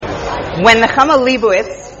When Nechama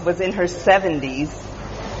Leibowitz was in her 70s,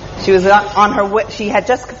 she was on her way, she had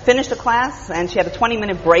just finished a class and she had a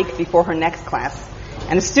 20-minute break before her next class.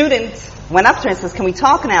 And a student went up to her and says, "Can we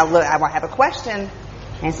talk now? Look, I have a question."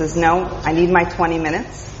 And he says, "No, I need my 20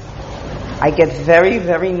 minutes. I get very,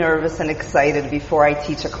 very nervous and excited before I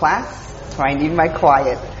teach a class, so I need my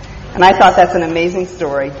quiet." And I thought that's an amazing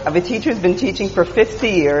story of a teacher who's been teaching for 50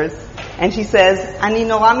 years, and she says, "Ani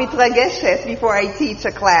nora mitраgeshet before I teach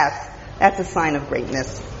a class." That's a sign of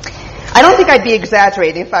greatness. I don't think I'd be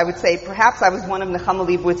exaggerating if I would say perhaps I was one of Nechama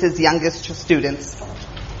Leibowitz's youngest students.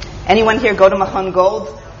 Anyone here go to Machon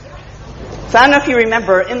Gold? So I don't know if you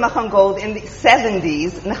remember, in Machon Gold in the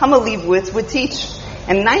 70s, Nechama Leibowitz would teach.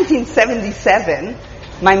 In 1977,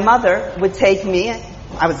 my mother would take me,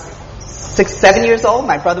 I was 6, 7 years old,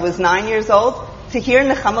 my brother was 9 years old, to hear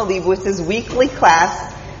Nechama Leibowitz's weekly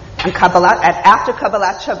class after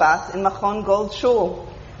Kabbalat Shabbat in Machon Gold Shul.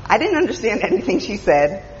 I didn't understand anything she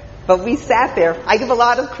said, but we sat there. I give a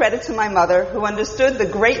lot of credit to my mother, who understood the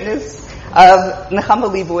greatness of Nechama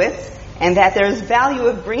Leibowitz, and that there's value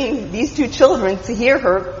of bringing these two children to hear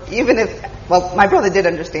her, even if, well, my brother did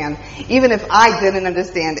understand, even if I didn't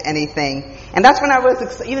understand anything. And that's when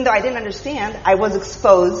even though I didn't understand, I was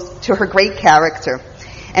exposed to her great character.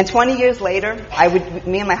 And 20 years later,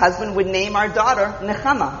 me and my husband would name our daughter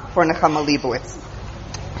Nechama for Nechama Leibowitz.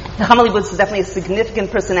 Nechama Leibowitz is definitely a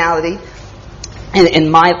significant personality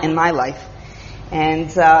in my life.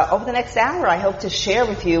 And over the next hour, I hope to share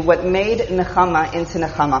with you what made Nechama into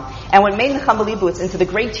Nechama. And what made Nechama Leibowitz into the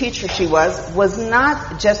great teacher she was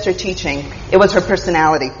not just her teaching, it was her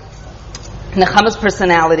personality. Nechama's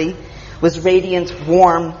personality was radiant,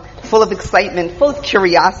 warm, full of excitement, full of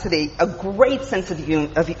curiosity, a great sense of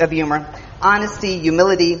humor, honesty,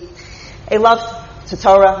 humility, a love to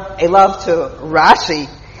Torah, a love to Rashi,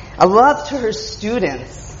 a love to her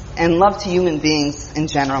students, and love to human beings in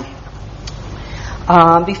general.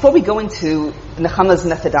 Before we go into Nechama's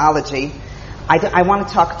methodology, I want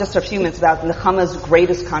to talk just for a few minutes about Nechama's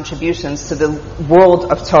greatest contributions to the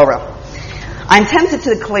world of Torah. I'm tempted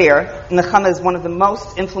to declare Nechama is one of the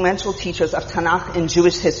most influential teachers of Tanakh in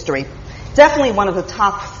Jewish history. Definitely one of the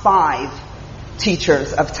top 5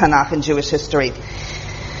 teachers of Tanakh in Jewish history.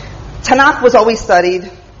 Tanakh was always studied.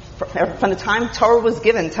 From the time Torah was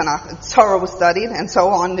given, Torah was studied, and so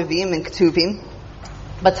on, Nevi'im and Ketuvim.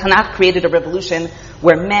 But Tanakh created a revolution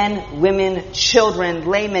where men, women, children,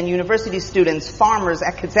 laymen, university students, farmers,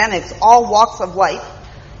 academics, all walks of life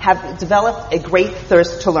have developed a great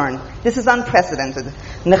thirst to learn. This is unprecedented.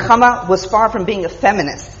 Nechama was far from being a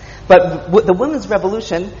feminist, but the women's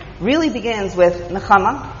revolution really begins with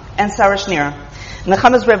Nechama and Sarah Schneer.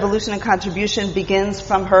 Nechama's revolution and contribution begins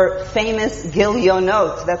from her famous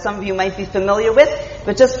Gilyonot that some of you might be familiar with,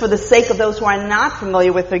 but just for the sake of those who are not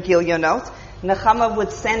familiar with her Gilyonot, Nechama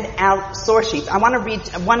would send out source sheets. I want to read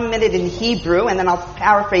 1 minute in Hebrew, and then I'll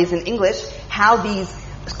paraphrase in English how these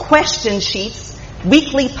question sheets,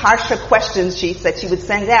 weekly Parsha question sheets that she would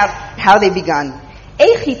send out, how they begun.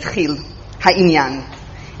 Eich hitchil ha'inyan.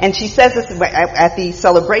 And she says this at the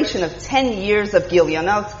celebration of 10 years of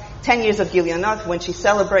Gilyonot, 10 years of Gilyonot, when she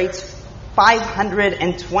celebrates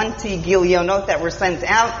 520 Gilyonot that were sent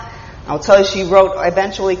out. I'll tell you, she wrote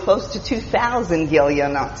eventually close to 2,000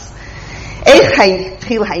 Gilyonot. איך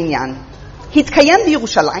התחיל העניין? התקיים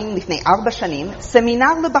בירושלים לפני 4 שנים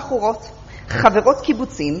סמינר לבחורות, חברות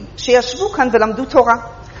קיבוצים שישבו כאן ולמדו תורה,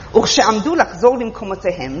 וכשעמדו לחזור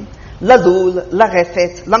למקומותיהם, ללול,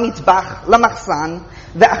 לרפת, למטבח, למחסן,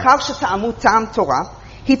 ואחר שטעמו טעם תורה,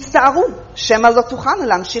 הצטערו שמא לא תוכלנה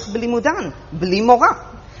להמשיך בלימודן, בלי מורה.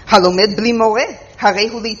 הלומד בלי מורה, הרי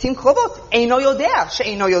הוא לעתים קרובות אינו יודע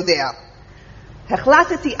שאינו יודע.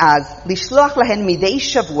 החלטתי אז לשלוח להן מדי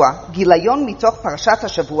שבוע גיליון מתוך פרשת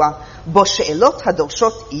השבוע, בו שאלות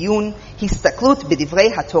הדורשות עיון, הסתכלות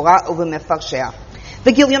בדברי התורה ובמפרשיה.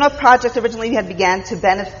 The Gilyonot project originally had began to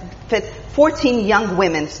benefit 14 young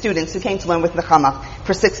women, students, who came to learn with Nechama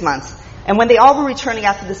for 6 months. And when they all were returning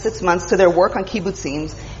after the 6 months to their work on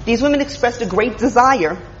kibbutzim, these women expressed a great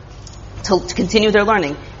desire to continue their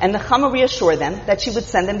learning. And Nechama reassured them that she would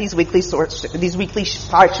send them these weekly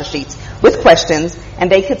parsha sheets with questions,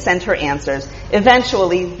 and they could send her answers.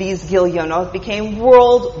 Eventually, these Gilyonot became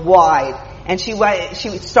worldwide. And she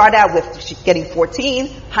would start out with getting 14,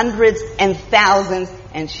 hundreds, and thousands,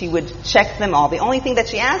 and she would check them all. The only thing that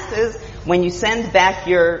she asked is, when you send back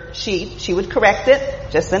your sheet, she would correct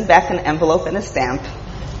it, just send back an envelope and a stamp.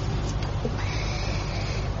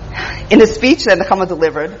 In a speech that Nechama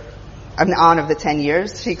delivered in honor of the 10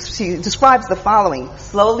 years, she describes the following.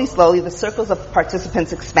 Slowly, the circles of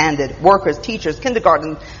participants expanded. Workers, teachers,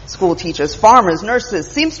 kindergarten school teachers, farmers,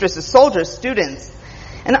 nurses, seamstresses, soldiers, students.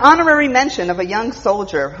 An honorary mention of a young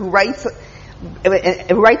soldier who writes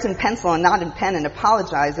in pencil and not in pen and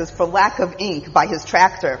apologizes for lack of ink by his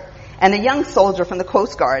tractor. And a young soldier from the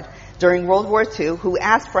Coast Guard during World War II who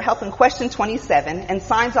asked for help in question 27 and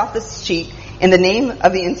signs off this sheet in the name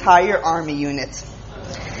of the entire Army unit.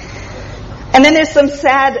 And then there's some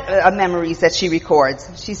sad memories that she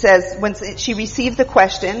records. She says when she received the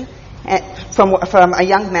question from a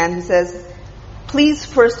young man who says, please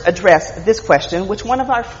first address this question, which one of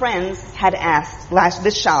our friends had asked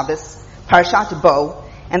this Shabbos, Parashat Bo,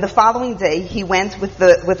 and the following day he went with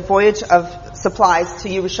the voyage of supplies to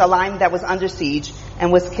Yerushalayim that was under siege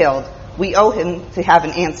and was killed. We owe him to have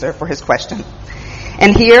an answer for his question.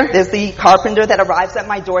 And here, there's the carpenter that arrives at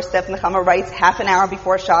my doorstep. Nechama writes half an hour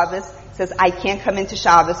before Shabbos, says, I can't come into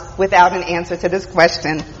Shabbos without an answer to this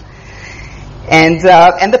question. And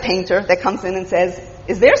the painter that comes in and says,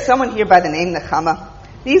 is there someone here by the name Nechama?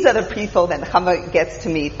 These are the people that Nechama gets to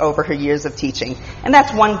meet over her years of teaching. And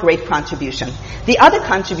that's one great contribution. The other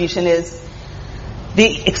contribution is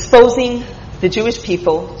the exposing the Jewish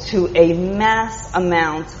people to a mass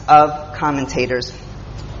amount of commentators.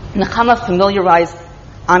 Nechama familiarized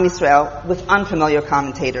Am Yisrael with unfamiliar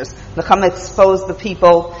commentators. Nechama exposed the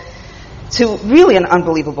people to really an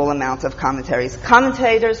unbelievable amount of commentaries.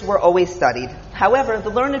 Commentators were always studied. However,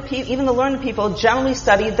 even the learned people generally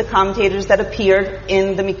studied the commentators that appeared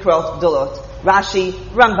in the Mikrot Gdolot. Rashi,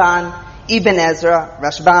 Ramban, Ibn Ezra,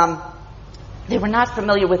 Rashbam. They were not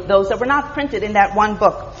familiar with those that were not printed in that one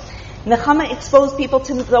book. Nechama exposed people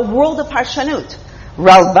to the world of Parshanut.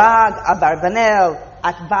 Ralbag, Abarbanel,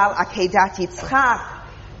 Atbal Akedat Yitzchak,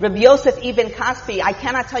 Rabbi Yosef Ibn Kaspi. I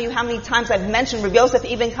cannot tell you how many times I've mentioned Rabbi Yosef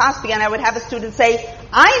Ibn Kaspi, and I would have a student say,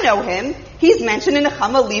 I know him. He's mentioned in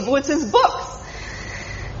Nechama Leibowitz's books.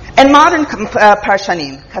 And modern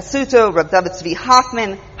Parshanim, Kasuto, Rabbi David Tzvi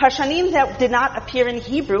Hoffman, Parshanim that did not appear in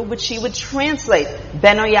Hebrew, which she would translate.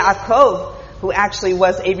 Beno Yaakov, who actually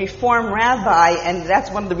was a Reform rabbi, and that's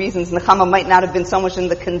one of the reasons Nechama might not have been so much in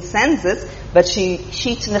the consensus, but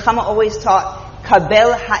Nechama always taught,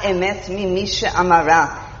 Kabel ha'emet mi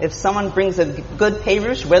she'amara. If someone brings a good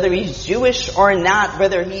Perush, whether he's Jewish or not,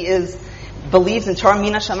 whether he believes in Torah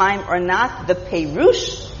Mina Shamayim or not, the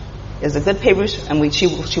Perush is a good Perush, and she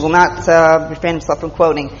will not refrain herself from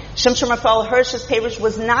quoting. Shimshon Raphael Hirsch's Perush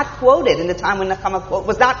was not quoted in the time when Nechama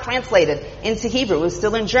was not translated into Hebrew. It was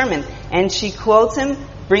still in German. And she quotes him,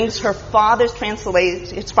 brings her father's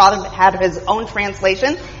translation. His father had his own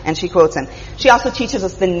translation, and she quotes him. She also teaches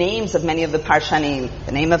us the names of many of the Parshanim.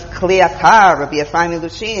 The name of Kli Yakar, Rabbi Ephraim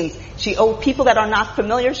Ilushin. People that are not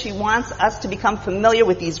familiar, she wants us to become familiar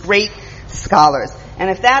with these great scholars. And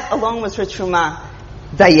if that alone was her truma,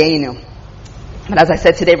 Dayenu. But as I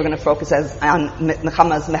said, today we're going to focus on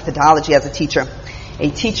Nechama's methodology as a teacher. A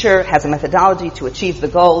teacher has a methodology to achieve the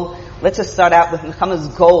goal. Let's just start out with Nechama's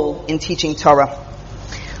goal in teaching Torah.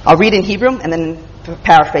 I'll read in Hebrew and then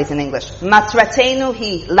paraphrase in English. Matratenu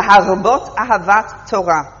hi laharbot ahavat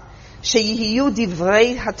Torah, sheyihiyu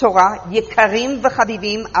divrei haTorah yikarim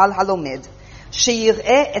v'chavivim al halomed,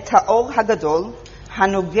 sheyir'eh et ha'or hagadol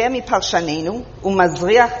hanogeh miparshanenu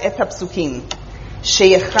umazriach et hapsukim.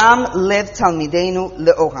 Sheyecham lev talmidenu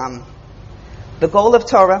leoram. The goal of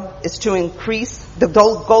Torah is to increase, the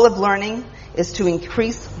goal of learning is to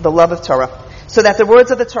increase the love of Torah, so that the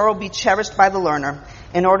words of the Torah will be cherished by the learner,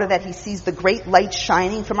 in order that he sees the great light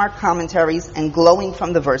shining from our commentaries and glowing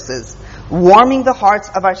from the verses, warming the hearts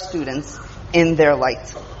of our students in their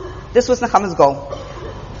light. This was Nechama's goal,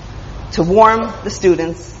 to warm the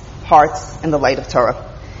students' hearts in the light of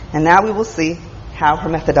Torah. And now we will see how her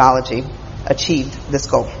methodology achieved this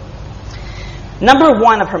goal. Number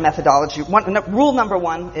one of her methodology, rule number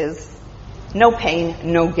one is no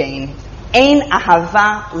pain, no gain. Ein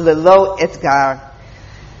ahava lelo etgar.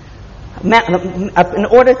 In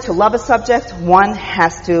order to love a subject, one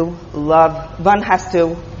has to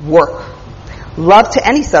work. Love to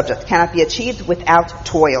any subject cannot be achieved without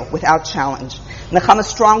toil, without challenge. Nechama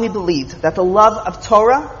strongly believed that the love of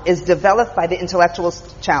Torah is developed by the intellectual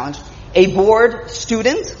challenge. A bored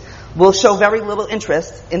student will show very little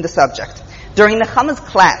interest in the subject. During Nechama's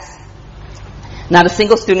class, not a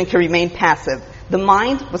single student could remain passive. The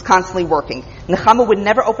mind was constantly working. Nechama would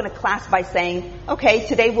never open a class by saying, okay,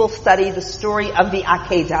 today we'll study the story of the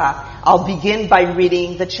Akedah. I'll begin by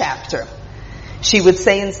reading the chapter. She would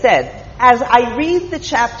say instead, as I read the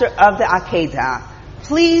chapter of the Akedah,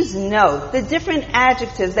 please note the different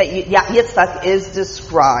adjectives that Yitzchak is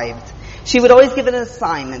described. She would always give it an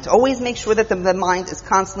assignment, always make sure that the mind is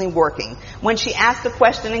constantly working. When she asked a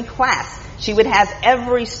question in class, she would have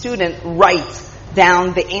every student write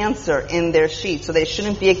down the answer in their sheet, so there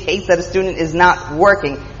shouldn't be a case that a student is not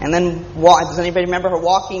working. And then, does anybody remember her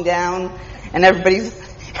walking down, and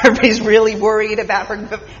everybody's really worried about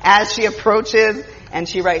her as she approaches, and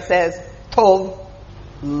she says, Tov,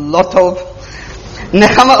 lo tov.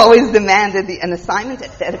 Nechama always demanded an assignment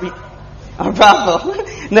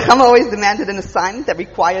Nechama always demanded an assignment that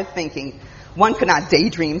required thinking. One could not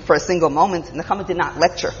daydream for a single moment. Nechama did not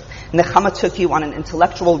lecture. Nechama took you on an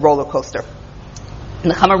intellectual roller coaster.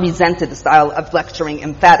 Nechama resented the style of lecturing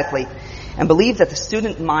emphatically and believed that the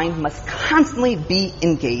student mind must constantly be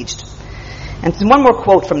engaged. And one more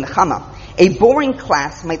quote from Nechama. A boring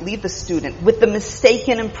class might leave the student with the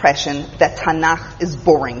mistaken impression that Tanakh is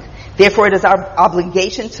boring. Therefore, it is our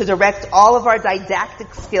obligation to direct all of our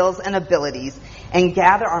didactic skills and abilities and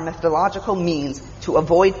gather our methodological means to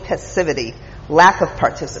avoid passivity, lack of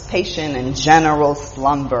participation, and general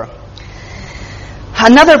slumber.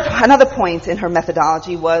 Another point in her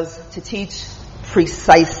methodology was to teach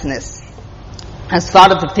preciseness. As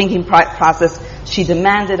part of the thinking process, she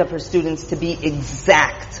demanded of her students to be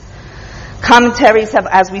exact. Commentaries have,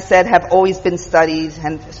 as we said, have always been studied,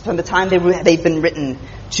 and from the time they've been written,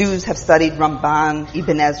 Jews have studied Ramban,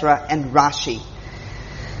 Ibn Ezra, and Rashi.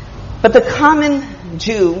 But the common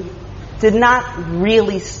Jew did not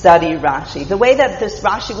really study Rashi. The way that this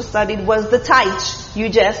Rashi was studied was the taich. You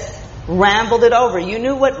just rambled it over. You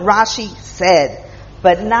knew what Rashi said,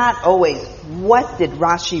 but not always. What did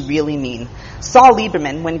Rashi really mean? Saul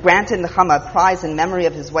Lieberman, when granted Nechama a prize in memory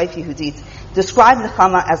of his wife Yehudit, described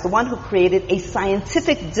Nechama as the one who created a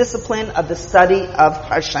scientific discipline of the study of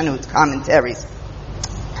Parshanut, commentaries.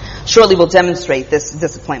 Shortly we'll demonstrate this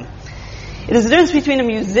discipline. It is the difference between a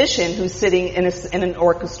musician who's sitting in an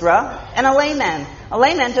orchestra and a layman. A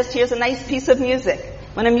layman just hears a nice piece of music.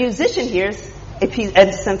 When a musician hears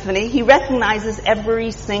a symphony, he recognizes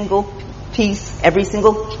every single piece, every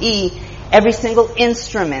single key, every single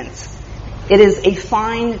instrument. It is a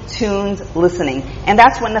fine-tuned listening. And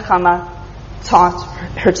that's what Nechama taught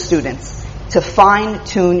her students, to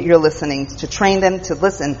fine-tune your listening, to train them to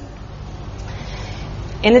listen.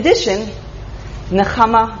 In addition,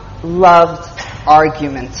 Nechama loved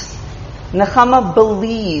argument. Nechama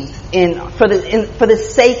believed for the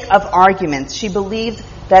sake of argument. She believed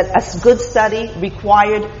that a good study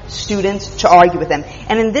required students to argue with them.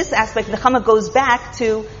 And in this aspect, Nechama goes back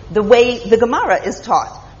to the way the Gemara is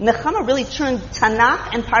taught. Nechama really turned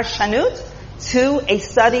Tanakh and Parshanut to a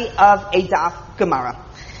study of a daf Gemara.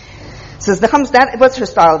 So that was her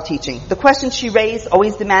style of teaching. The questions she raised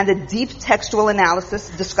always demanded deep textual analysis,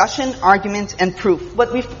 discussion, argument, and proof.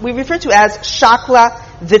 What we refer to as shakla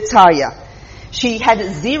vitarya. She had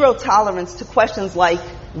zero tolerance to questions like,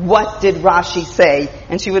 what did Rashi say?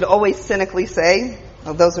 And she would always cynically say,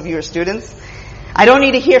 those of you who are students, I don't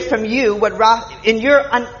need to hear from you in your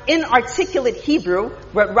inarticulate Hebrew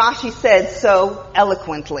what Rashi said so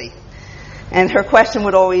eloquently. And her question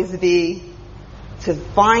would always be to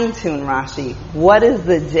fine-tune Rashi. What is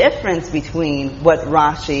the difference between what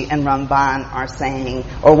Rashi and Ramban are saying?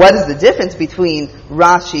 Or what is the difference between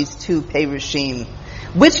Rashi's two Perushim?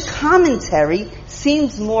 Which commentary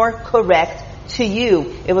seems more correct to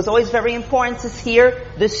you? It was always very important to hear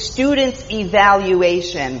the student's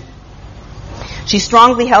evaluation. She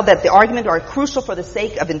strongly held that the arguments are crucial for the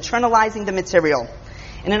sake of internalizing the material.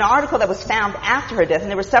 In an article that was found after her death, and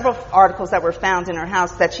there were several articles that were found in her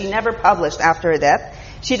house that she never published after her death,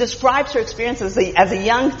 she describes her experience as a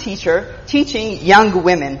young teacher teaching young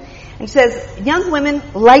women. And she says, young women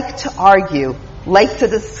like to argue, like to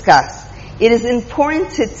discuss. It is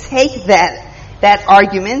important to take that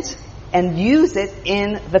argument and use it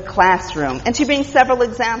in the classroom. And she brings several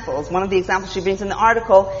examples. One of the examples she brings in the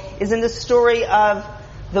article is in the story of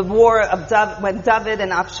the war of David, when David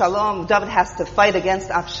and Absalom, David has to fight against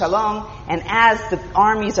Absalom, and as the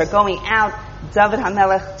armies are going out, David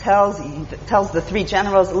HaMelech tells the three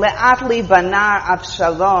generals, Le'atli banar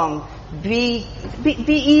Absalom, be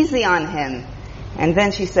easy on him. And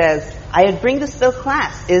then she says, I bring this to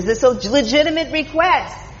class. Is this a legitimate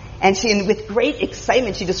request? And she, with great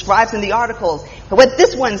excitement, she describes in the articles what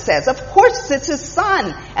this one says. Of course, it's his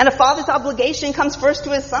son. And a father's obligation comes first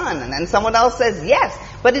to his son. And then someone else says, yes,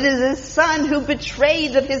 but it is his son who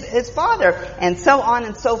betrayed his father. And so on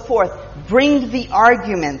and so forth. Bring the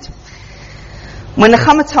argument. When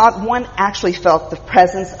Nechama taught, one actually felt the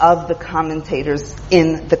presence of the commentators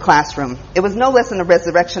in the classroom. It was no less than a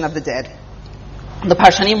resurrection of the dead. The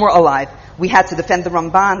Parshanim were alive. We had to defend the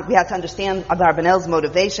Ramban. We had to understand Abarbanel's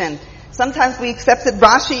motivation. Sometimes we accepted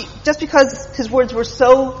Rashi just because his words were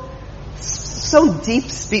so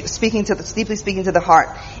deeply speaking to the heart.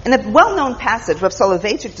 In a well-known passage, Rav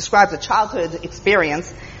Soloveitchik describes a childhood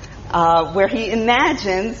experience where he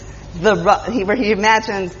imagines the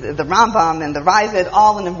Rambam and the Ravid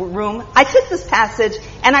all in a room. I took this passage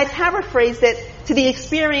and I paraphrased it to the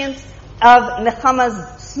experience of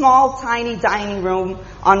Nechama's small, tiny dining room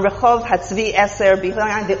on Rehov Hatzvi Eser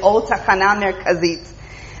behind the old Tachana Merkazit.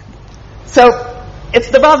 So it's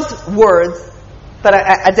the Rav's words, but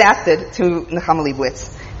I adapted to Nechama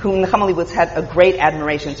Leibowitz, whom Nechama Leibowitz had a great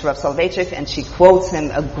admiration to Rav Soloveitchik, and she quotes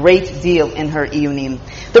him a great deal in her Iyunim.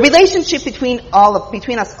 The relationship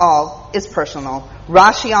between us all is personal.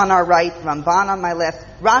 Rashi on our right, Ramban on my left,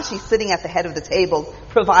 Rashi sitting at the head of the table,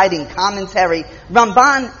 providing commentary,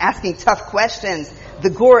 Ramban asking tough questions, the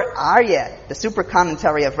Gur Aryeh, the super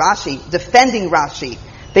commentary of Rashi, defending Rashi.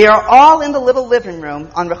 They are all in the little living room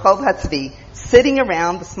on Rehov Hatzvi, sitting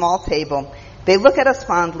around the small table. They look at us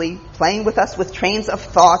fondly, playing with us with trains of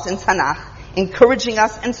thought in Tanakh, encouraging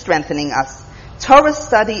us and strengthening us. Torah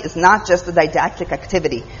study is not just a didactic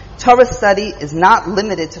activity. Torah study is not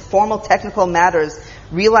limited to formal technical matters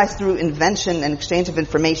realized through invention and exchange of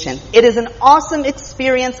information. It is an awesome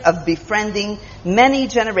experience of befriending many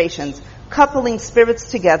generations, coupling spirits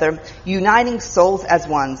together, uniting souls as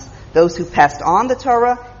ones. Those who passed on the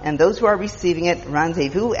Torah and those who are receiving it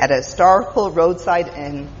rendezvous at a historical roadside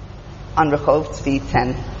inn on Rehov Tzvi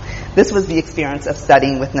 10. This was the experience of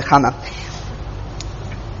studying with Nechama.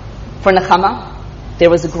 For Nechama, there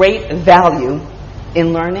was a great value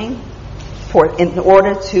in learning in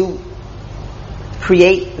order to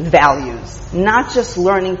create values. Not just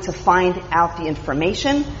learning to find out the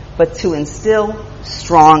information, but to instill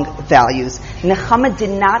strong values. Nechama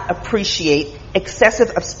did not appreciate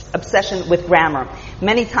excessive obsession with grammar.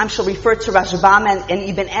 Many times she'll refer to Rashbam and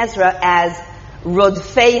Ibn Ezra as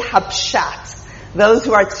Rodfei Hapshat, those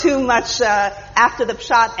who are too much after the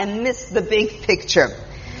pshat and miss the big picture.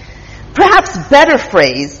 Perhaps better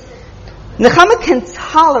phrase, Nechama can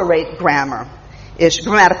tolerate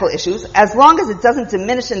grammatical issues, as long as it doesn't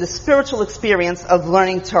diminish in the spiritual experience of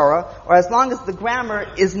learning Torah, or as long as the grammar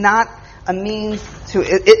is not a means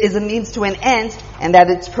to an end, and that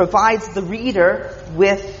it provides the reader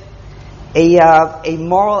with a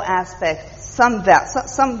moral aspect, some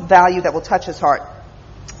value that will touch his heart.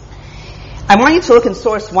 I want you to look in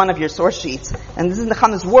source 1 of your source sheets, and this is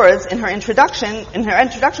Nechama's words in her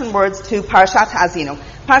introduction words to Parashat Ha'azinu.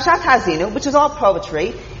 Parashat Ha'azinu, which is all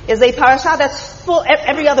poetry, is a parasha that's full.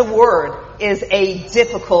 Every other word is a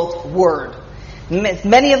difficult word.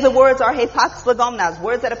 Many of the words are Heipatz V'Gomnaz,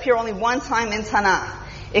 words that appear only one time in Tanakh.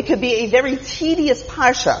 It could be a very tedious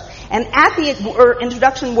parsha. And at the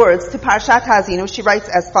introduction words to Parashat Ha'azinu, she writes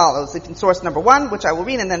as follows, in source number 1, which I will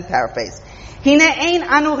read and then paraphrase. In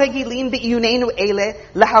general,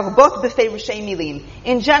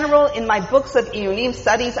 in my books of Iyunim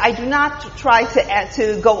studies, I do not try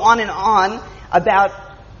to go on and on about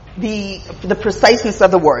the preciseness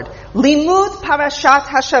of the word. Limud Parashat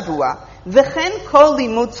HaShavua, v'chen kol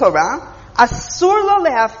limud Torah, asur lo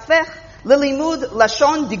lehafech lelimud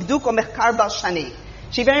lashon digduk o mechkar bal shani.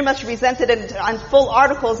 She very much resented it on full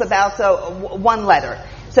articles about one letter.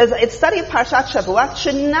 Says its study of Parashat Shavuot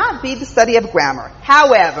should not be the study of grammar.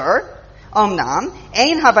 However, Omnam,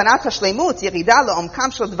 ein havanat hashleimut yerida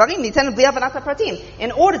leomkam shel dvarim niten bli havanat hapratim.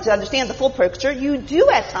 In order to understand the full picture, you do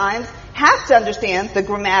at times have to understand the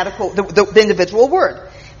the individual word.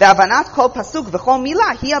 Ve'avanat kol pasuk v'chol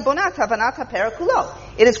milah hi abonat havanat haperek kulo.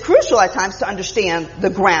 It is crucial at times to understand the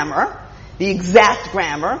grammar, the exact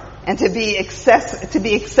grammar, and to be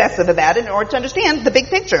excessive about it in order to understand the big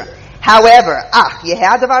picture. However,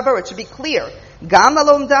 it should be clear, gam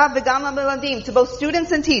lalomda v'gam lameladim, to both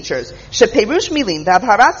students and teachers, sheperush milim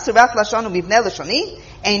v'abharat surat lashon u'mivneh lashoni,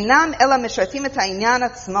 einam ela mishartim et ha'inyan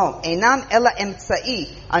atzmo, einam ela emtzai.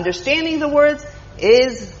 Understanding the words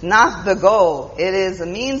is not the goal. It is a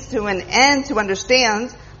means to an end to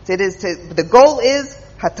understand. The goal is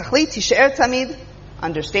hatachlit tisher tamid,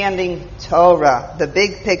 understanding Torah, the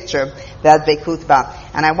big picture, that Veikut Ba.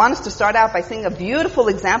 And I want us to start out by seeing a beautiful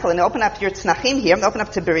example, and open up your Tzanachim here, and open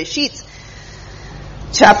up to Bereshit,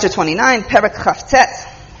 chapter 29, Perek Chavtet,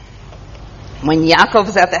 when Yaakov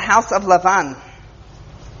is at the house of Lavan.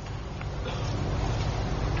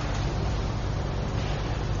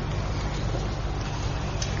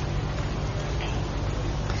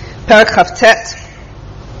 Perek Chavtet.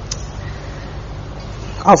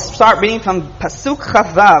 I'll start reading from Pasuk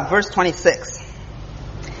Chavav, verse 26.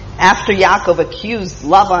 After Yaakov accused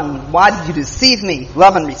Lavan, why did you deceive me?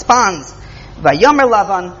 Lavan responds, Vayomer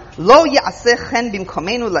Lavan, Lo ya'aseh chen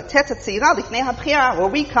bimkomenu latet hatzira lifnei habchira. Where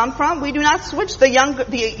we come from, we do not switch the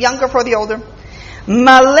younger for the older.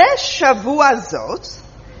 Maleh shavua zot,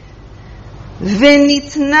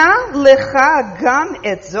 v'nitna lecha gam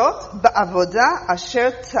et zot ba'avoda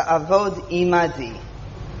asher ta'avod imadi.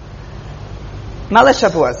 Maleh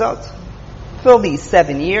shavua zot. Fill these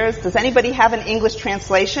 7 years. Does anybody have an English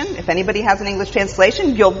translation? If anybody has an English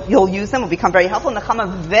translation, you'll use them. It will become very helpful.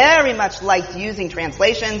 Nechama very much liked using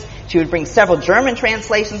translations. She would bring several German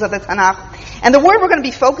translations of the Tanakh. And the word we're going to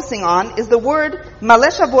be focusing on is the word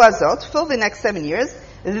Maleh Shavua Zot. Fill the next 7 years.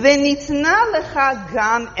 V'nitna lecha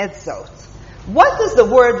gam et zot. What does the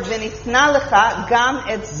word V'nitna lecha gam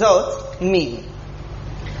et zot mean?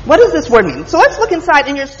 What does this word mean? So let's look inside.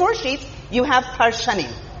 In your source sheets, you have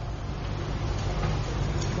Parshanim.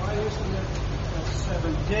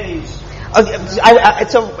 Days.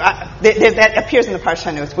 That appears in the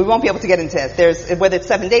Parshanut. We won't be able to get into it. There's whether it's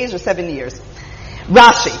 7 days or 7 years.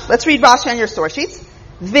 Rashi. Let's read Rashi on your source sheets.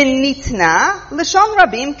 V'nitna l'shon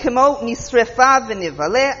rabim kemo nisrefa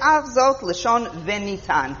v'nivale avzot l'shon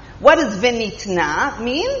v'nitan. What does v'nitna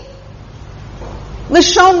mean?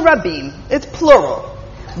 L'shon rabim. It's plural.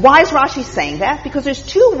 Why is Rashi saying that? Because there's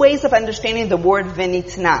two ways of understanding the word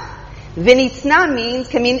v'nitna. V'nitna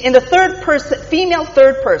can mean in the third person, female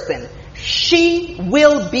third person. She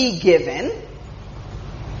will be given.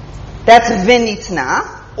 That's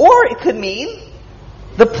v'nitna. Or it could mean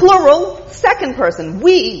the plural second person.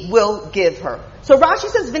 We will give her. So Rashi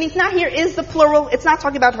says v'nitna here is the plural. It's not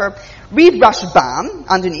talking about her. Read Rashbam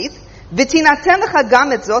underneath. V'tinaten lecha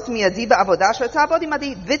gam et zot miyadi ba'avodah asher ta'avod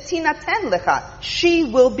imadi. V'tinaten lecha. She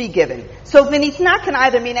will be given. So v'nitna can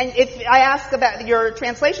either mean, and if I ask about your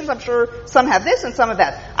translations, I'm sure some have this and some have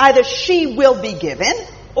that. Either she will be given,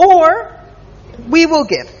 or we will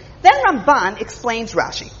give. Then Ramban explains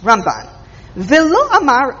Rashi. Ramban. V'lo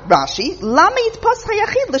amar Rashi, lama yitpos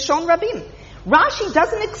hayachid l'shon rabim. Rashi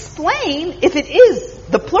doesn't explain if it is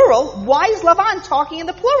the plural, why is Lavan talking in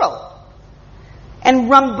the plural?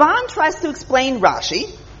 And Ramban tries to explain Rashi.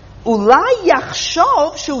 Ulai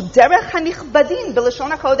yachshov shu derech hanichbadim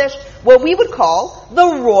b'lashon hakodesh, what we would call the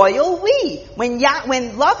royal we. When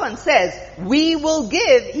Lavan says we will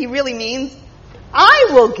give, he really means I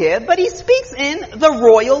will give, but he speaks in the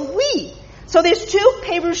royal we. So there's two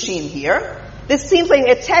perushim here. This seems like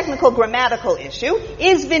a technical grammatical issue.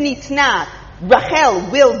 Is v'nitna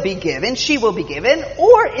Rachel will be given, she will be given,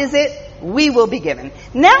 or is it we will be given?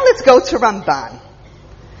 Now let's go to Ramban.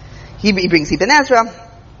 He brings Ibn Ezra.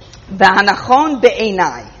 V'hanachon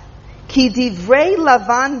be'enai, ki divrei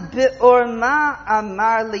Lavan be'orma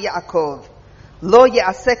amar liYaakov, lo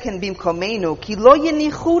ya'aseh ken bimkomenu, ki lo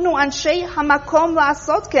yenichunu anshei hamakom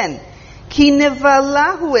la'asot ken, ki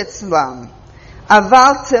nevalahu etzlam.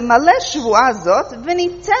 Aval temaleh shvuah zot,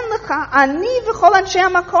 v'niten lecha ani v'chol anshei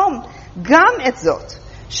hamakom, gam et zot,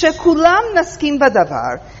 shekulam naskim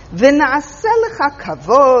badavar, v'na'aseh lecha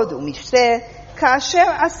kavod u'mishteh, kasher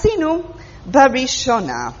asinu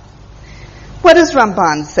barishona. What is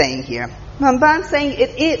Ramban saying here? Ramban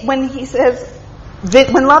saying when he says,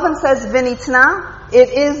 when Lavan says v'nitna, it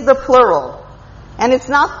is the plural. And it's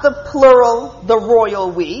not the plural, the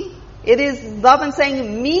royal we. It is Lavan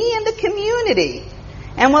saying me and the community.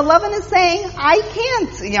 And what Lavan is saying, I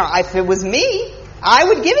can't, if it was me, I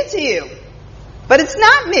would give it to you. But it's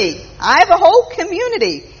not me. I have a whole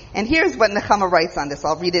community. And here's what Nechama writes on this.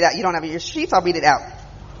 I'll read it out. You don't have it in your sheets, I'll read it out.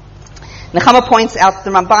 Nechama points out that the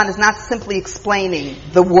Ramban is not simply explaining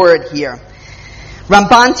the word here.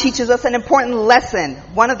 Ramban teaches us an important lesson.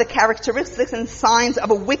 One of the characteristics and signs of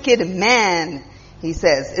a wicked man, he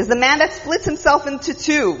says, is the man that splits himself into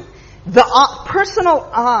two. The personal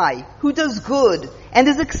I, who does good and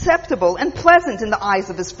is acceptable and pleasant in the eyes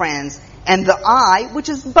of his friends, and the I, which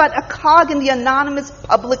is but a cog in the anonymous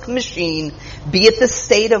public machine, be it the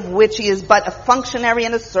state of which he is but a functionary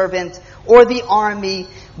and a servant, or the army.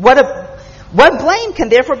 What blame can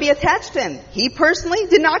therefore be attached to him? He personally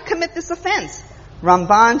did not commit this offense.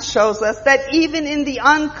 Ramban shows us that even in the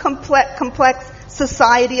complex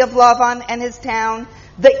society of Lavan and his town,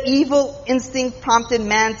 the evil instinct prompted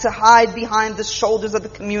man to hide behind the shoulders of the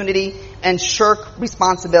community and shirk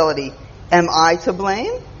responsibility. Am I to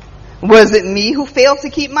blame? Was it me who failed to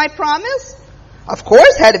keep my promise? Of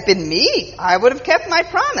course, had it been me, I would have kept my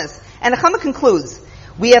promise. And Nechama concludes,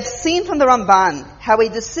 we have seen from the Ramban how a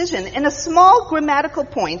decision in a small grammatical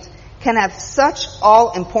point can have such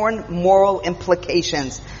all-important moral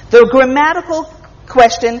implications. The grammatical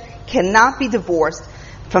question cannot be divorced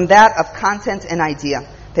from that of content and idea.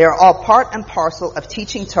 They are all part and parcel of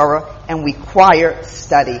teaching Torah and require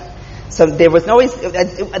study. So there was always,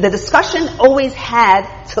 the discussion always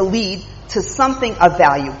had to lead to something of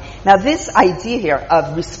value. Now this idea here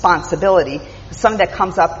of responsibility is something that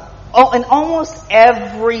comes up in almost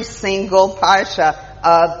every single parsha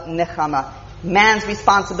of Nechama. Man's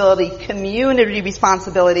responsibility, community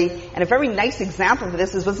responsibility, and a very nice example of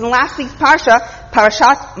this was in last week's parsha,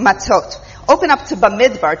 Parashat Matot. Open up to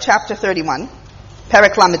Bamidbar, chapter 31,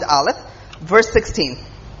 Perek Lamed Aleph, verse 16.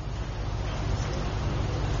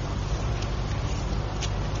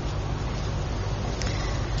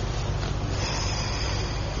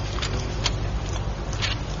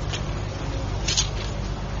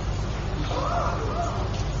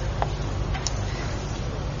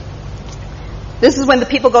 This is when the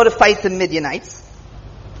people go to fight the Midianites.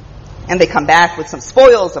 And they come back with some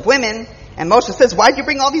spoils of women. And Moshe says, why did you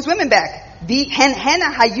bring all these women back? These are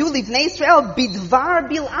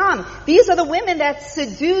the women that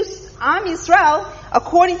seduced Am Yisrael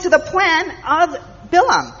according to the plan of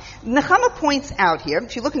Bilam. Nechama points out here,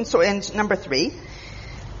 if you look in number 3,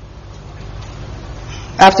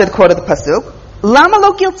 after the quote of the Pasuk,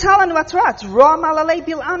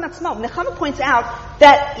 Nechama points out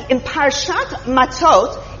that in Parshat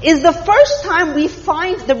Matot is the first time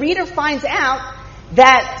the reader finds out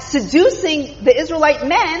that seducing the Israelite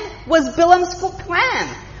men was Bilam's plan.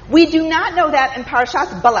 We do not know that in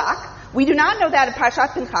Parashat Balak. We do not know that in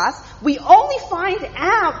Parashat Pinchas. We only find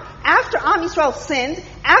out after Am Yisrael sinned,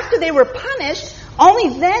 after they were punished, only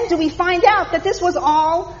then do we find out that this was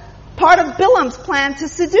all part of Bilam's plan to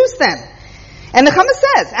seduce them. And the Nechama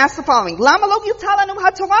says, asks the following, Lama lo giltalanu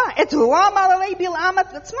haTorah et Torah malalei Bilam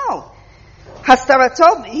atzmo.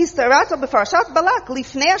 Histarato b'Parashat Balak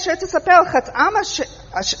lifnei asher tisaper chat'am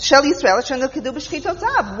shel Yisrael asher nilkedu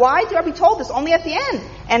b'shchitotav. Why do I be told this only at the end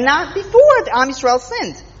and not before Am Yisrael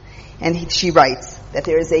sinned? And she writes that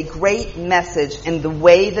there is a great message in the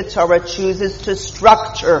way the Torah chooses to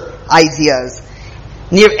structure ideas.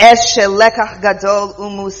 Nir'eh shelekach gadol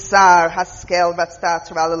umusar haskel vatzta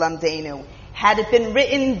Torah lelamdeinu. Had it been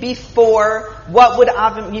written before, what would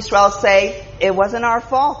Am Yisrael say? It wasn't our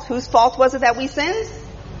fault. Whose fault was it that we sinned?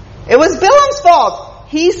 It was Bilam's fault.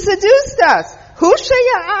 He seduced us. Hu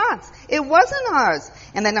sheya'at. It wasn't ours.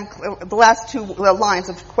 And then the last two lines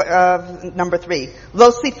of number 3.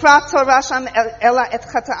 Lo sifra Torah sham ela et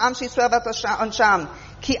chata'am she'Yisrael v'onsham.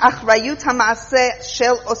 Ki achrayut ha'maaseh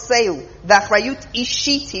shel oseu. V'achrayut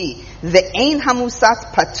ishiti. Ve'ein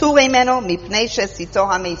hamusat patur emeno mipnei she'sito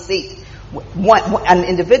ha'mesit. An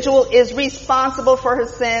individual is responsible for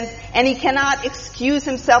his sins, and he cannot excuse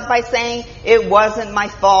himself by saying, it wasn't my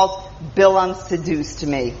fault, Bilam seduced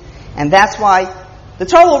me. And that's why the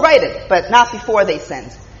Torah will write it, but not before they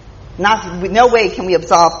sinned. No way can we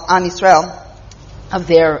absolve Am Yisrael of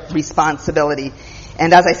their responsibility.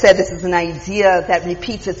 And as I said, this is an idea that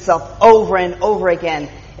repeats itself over and over again.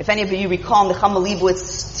 If any of you recall, Nechama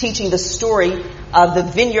Leibowitz teaching the story of the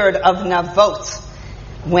vineyard of Navot,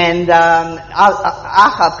 when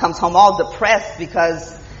Achab comes home all depressed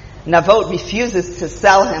because Navot refuses to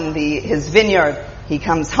sell him his vineyard. He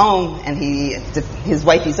comes home and his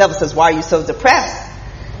wife Izebel says, why are you so depressed?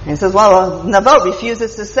 And he says, well, Navot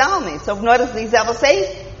refuses to sell me. So what does Izebel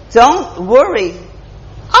say? Don't worry,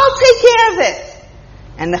 I'll take care of it.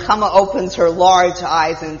 And Nechama opens her large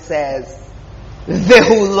eyes and says,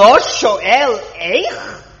 Vehu lo shoel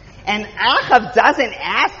eich? And Achab doesn't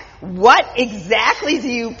ask, what exactly do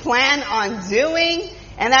you plan on doing?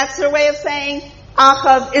 And that's her way of saying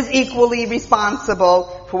Achab is equally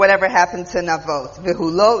responsible for whatever happened to Navot.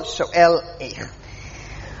 Vehu lo shoel eich.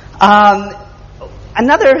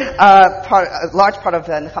 Another a large part of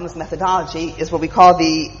Nechama's methodology is what we call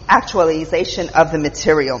the actualization of the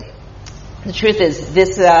material. The truth is,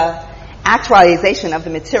 this actualization of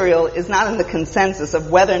the material is not in the consensus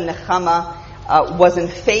of whether Nechama was in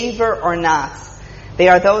favor or not. They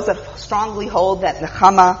are those that strongly hold that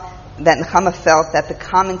Nechama felt that the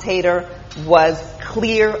commentator was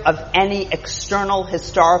clear of any external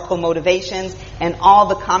historical motivations, and all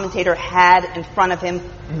the commentator had in front of him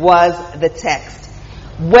was the text.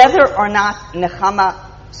 Whether or not Nechama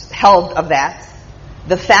held of that,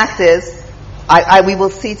 the fact is, we will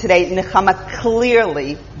see today, Nechama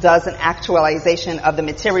clearly does an actualization of the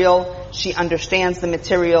material. She understands the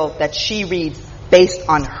material that she reads based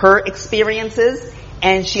on her experiences,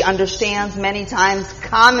 and she understands many times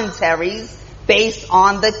commentaries based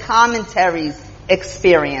on the commentaries'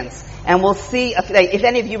 experience. And we'll see, if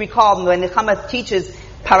any of you recall, when Nechama teaches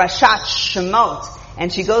Parashat Shemot,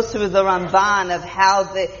 and she goes through the Ramban of how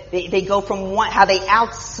they go from how they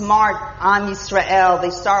outsmart Am Yisrael. They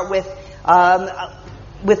start with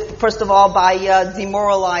first of all, by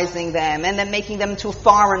demoralizing them and then making them into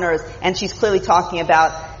foreigners. And she's clearly talking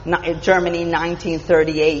about Germany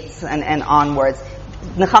 1938 and onwards.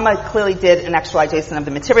 Nechama clearly did an extralization of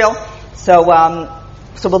the material. So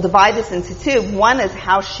we'll divide this into two. One is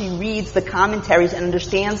how she reads the commentaries and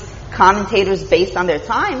understands commentators based on their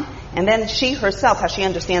time. And then she herself, how she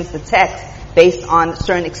understands the text based on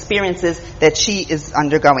certain experiences that she is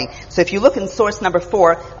undergoing. So if you look in source number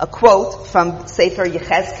 4, a quote from Sefer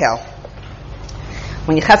Yechezkel.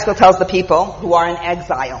 When Yechezkel tells the people who are in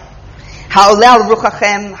exile, "Ha'oleh al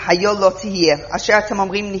ruchachem hayo lo tihiyeh, asher atem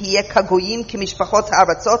omrim nihiyeh kagoyim kimishpachot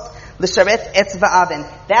ha'aratzot l'sharet etz va'aven."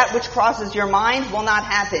 That which crosses your mind will not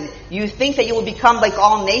happen. You think that you will become like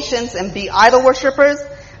all nations and be idol worshippers?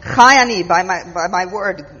 Chai ani, by my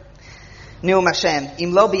word. Nu'um Hashem.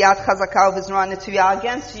 Im lo biyad chazaka u'vizra netuya.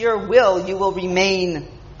 Against your will, you will remain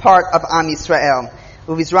part of Am Yisrael.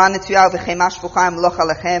 U'vizra netuya u'v'chema shfucha emloch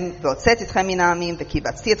alechem v'otzet itchem min ha'amim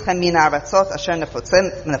v'kibatzti etchem min ha'aratzot asher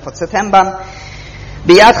nefotzetem bam.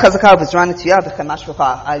 Biyad chazaka u'vizra netuya v'chema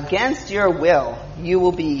shfucha. Against your will, you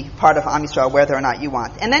will be part of Am Yisrael, whether or not you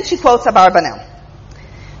want. And then she quotes Abarbanel.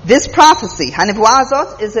 This prophecy, Hanivua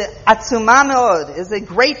Azot, is a atzuma meod, is a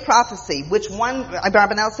great prophecy, which one,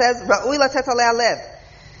 Abarbanel says, Ra'ui latet alei alev.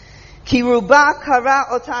 Ki ruba kara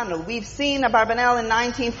otanu. We've seen, Abarbanel in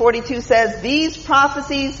 1942 says, these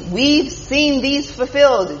prophecies, we've seen these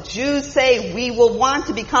fulfilled. Jews say we will want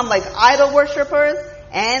to become like idol worshippers,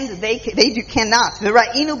 and they cannot.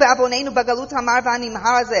 V'ra'inu ba'avoneinu b'galut hamar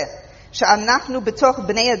v'animhar hazeh. Sha'anachnu betoch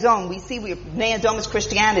b'nei Adom. We see b'nei Adom is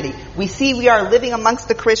Christianity. We see we are living amongst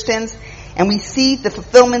the Christians, and we see the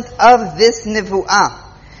fulfillment of this nivu'ah.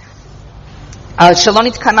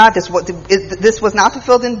 Shalonit Kana, this was not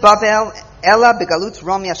fulfilled in Bavel, Ella begalut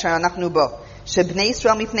Romi asher anachnu bo. Shebnei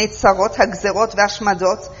Yisrael mipnei tzarot hagzerot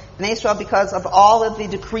v'ashmadot. Bnei Yisrael, because of all of the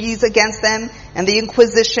decrees against them and the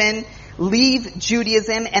Inquisition, leave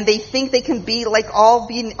Judaism, and they think they can be like all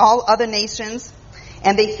other nations.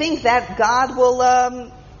 And they think that God will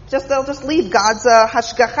they'll just leave God's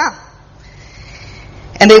hashgacha,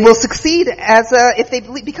 and they will succeed as if they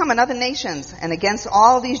become another nations. And against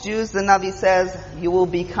all these Jews, the Navi says, you will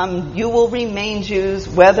remain Jews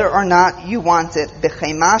whether or not you want it.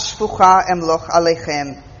 B'chema shfucha emloch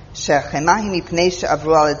alechem shechema hi mipnei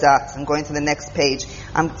she'avru al hadat. I'm going to the next page.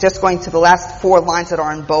 I'm just going to the last 4 lines that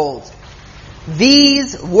are in bold.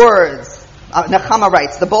 These words. Nechama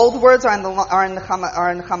writes, the bold words are in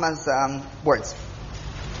Nechama's words.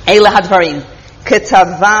 Eile hadvarim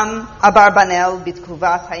ketavam Abarbanel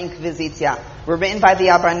bitkuvat ha'Inquisitia were written by the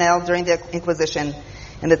Abarbanel during the Inquisition,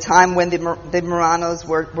 in the time when the Marranos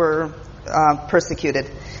were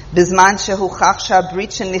persecuted. Bizman shehuchach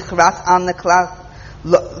shabrit shenichrat al neklat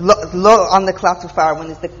lo al neklat ufar,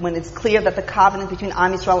 when it's clear that the covenant between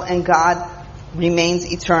Am Yisrael and God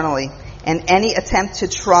remains eternally, and any attempt to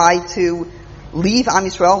try to leave Am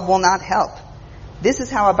Yisrael will not help. This is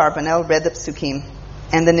how Abarbanel read the Psukim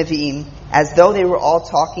and the Nevi'im, as though they were all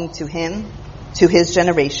talking to him, to his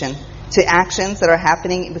generation, to actions that are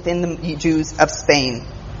happening within the Jews of Spain.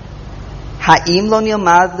 Ha'im lo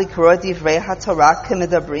nilmad likro divrei haTorah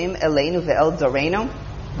kemedabrim eleinu ve'el doreinu,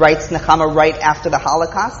 writes Nechama right after the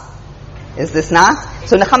Holocaust. Is this not?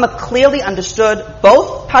 So Nechama clearly understood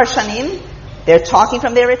both Parshanim, they're talking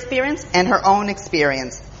from their experience, and her own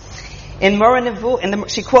experience. In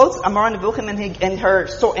she quotes Moreh Nevuchim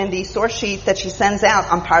in the source sheet that she sends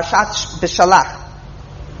out on Parshat B'Shalach.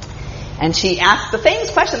 And she asks the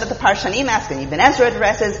famous question that the Parshanim ask, and Ibn Ezra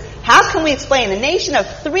addresses, how can we explain a nation of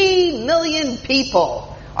 3 million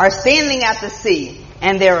people are standing at the sea,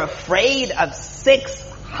 and they're afraid of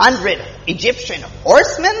 600 Egyptian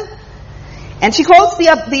horsemen? And she quotes the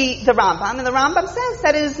Rambam, and the Rambam says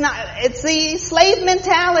that it's the slave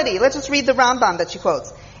mentality. Let's just read the Rambam that she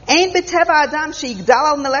quotes. Ein b'teva adam sheigdal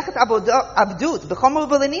al melechet abdut b'chomer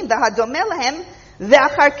v'lenim v'hadome lehem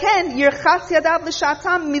ve'achar ken yirchatz yadav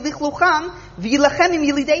l'shatam milichlucham v'yilachem im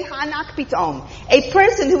yilidei ha'anak pitom. A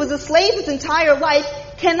person who was a slave his entire life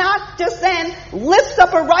cannot just then lift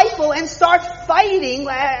up a rifle and start fighting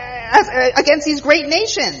against these great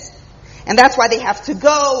nations. And that's why they have to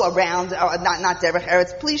go around, not Derech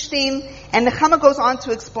Eretz Plishtim. And Nechama goes on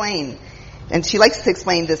to explain, and she likes to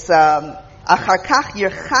explain this, Achar kach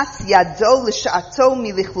yirchatz yado l'sha'ato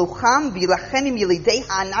milichlucham v'yilachem im yilidei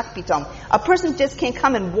ha'anak pitom. A person just can't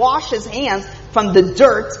come and wash his hands from the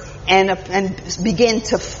dirt and begin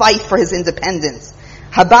to fight for his independence.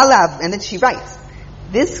 Habalav, and then she writes,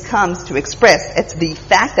 this comes to express, it's the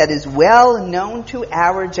fact that is well known to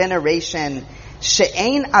our generation.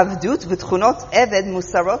 She'ein avdut v'tchunot eved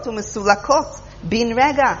musarot u'mesulakot bin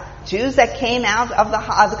rega. Jews that came out of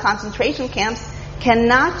the concentration camps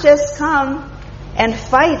cannot just come and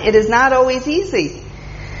fight. It is not always easy.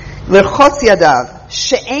 L'chotz yadav.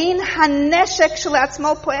 She'ein haneshek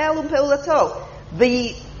shelatzmo po'el u'peulato.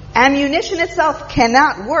 The ammunition itself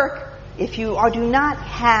cannot work if you do not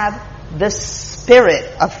have the spirit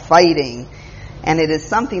of fighting. And it is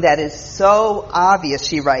something that is so obvious,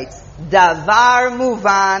 she writes. Davar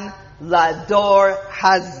muvan lador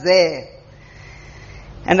hazeh.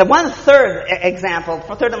 And the third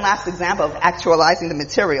and last example of actualizing the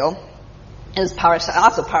material is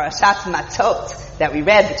Parashat Matot that we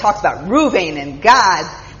read. It talks about Reuven and Gad,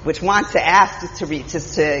 which wants to ask to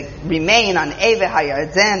remain on Eve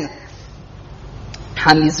HaYarden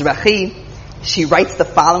HaMizrachi. She writes the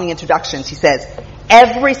following introduction. She says,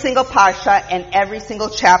 every single parsha and every single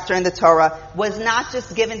chapter in the Torah was not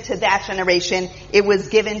just given to that generation, it was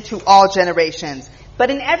given to all generations. But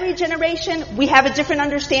in every generation, we have a different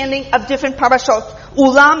understanding of different parashot.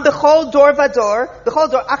 Ulam b'chol dor vador,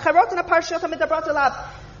 acharot and parashot hamidabrot elav.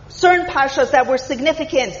 Certain parashas that were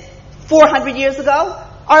significant 400 years ago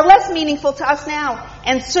are less meaningful to us now.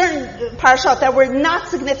 And certain parashot that were not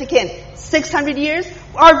significant 600 years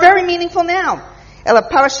are very meaningful now. A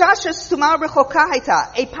parasha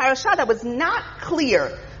that was not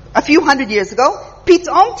clear a few hundred years ago,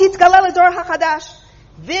 pitom titgala ledor hachadash.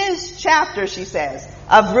 This chapter, she says,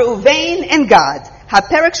 of Reuven and Gad,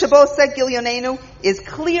 Haperek Shabo Sek Gilyonenu, is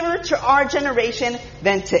clearer to our generation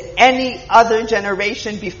than to any other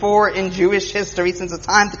generation before in Jewish history since the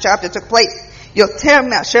time the chapter took place. Yoter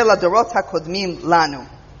me'asher ladorot hakodmim lanu.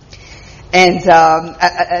 And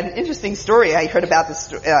an interesting story I heard about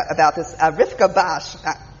this. Rivka Bash.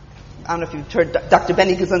 I don't know if you've heard Dr.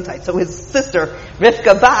 Benny Gesundheit. So his sister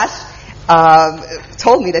Rivka Bash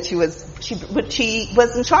told me that she was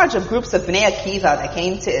in charge of groups of Bnei Akiva that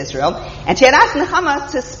came to Israel, and she had asked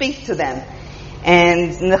Nechama to speak to them.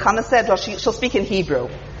 And Nechama said, well, she'll speak in Hebrew.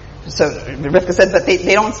 So Rivka said, but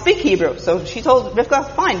they don't speak Hebrew. So she told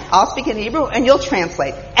Rivka, fine, I'll speak in Hebrew and you'll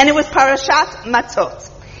translate. And it was Parashat Matot.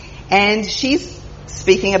 And she's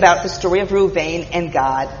speaking about the story of Reuven and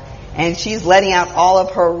Gad, and she's letting out all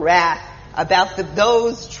of her wrath about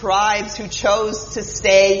those tribes who chose to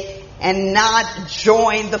stay and not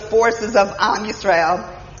join the forces of Am Yisrael.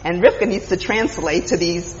 And Rivka needs to translate to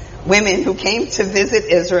these women who came to visit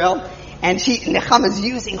Israel, and Nechama is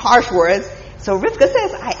using harsh words. So Rivka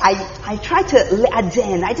says, I tried to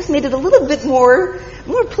le'aden. I just made it a little bit more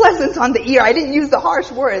pleasant on the ear. I didn't use the harsh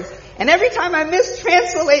words. And every time I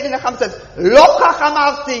mistranslate, Nechama says, Lo kach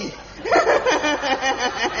amarti.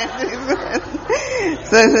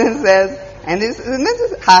 So it says, and this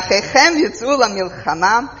is, Hachechem yitz'u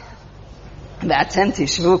lamilchama v'atem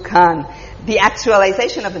tishvu kan. The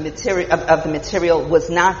actualization of the material was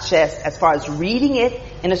not just as far as reading it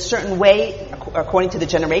in a certain way according to the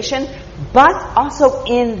generation, but also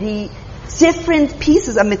in the different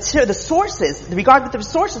pieces of material, the sources, regarding the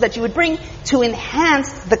sources that you would bring to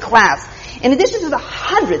enhance the class. In addition to the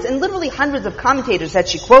hundreds, and literally hundreds of commentators that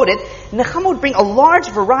she quoted, Nechama would bring a large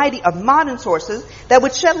variety of modern sources that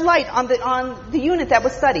would shed light on the unit that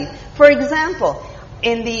was studied. For example,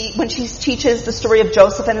 when she teaches the story of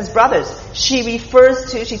Joseph and his brothers, she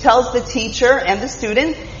tells the teacher and the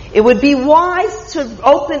student, it would be wise to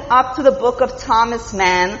open up to the book of Thomas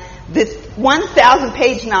Mann, this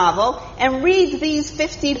 1,000-page novel, and read these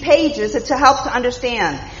 50 pages to help to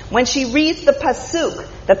understand. When she reads the pasuk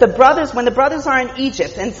that when the brothers are in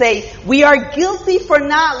Egypt and say, we are guilty for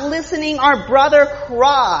not listening our brother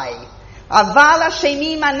cry. Aval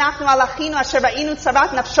Hashemim anachnu alachinu asher ra'inu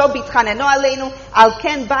tzarat nafsho bitchanenu aleinu al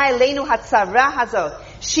ken ba aleinu hatzara hazot.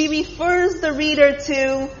 She refers the reader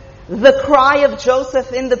to the cry of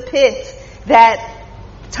Joseph in the pit that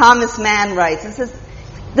Thomas Mann writes. It says,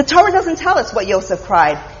 the Torah doesn't tell us what Yosef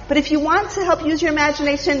cried, but if you want to help use your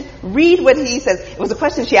imagination, read what he says. It was a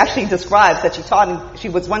question she actually describes that she taught, she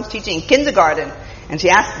was once teaching in kindergarten, and she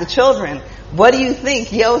asked the children, what do you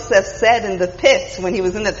think Yosef said in the pit when he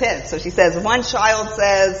was in the pit? So she says, one child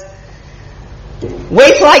says,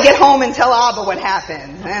 wait till I get home and tell Abba what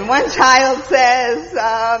happened. And one child says,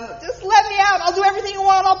 just let me out, I'll do everything you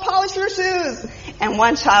want, I'll polish your shoes. And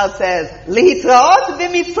one child says, Litraot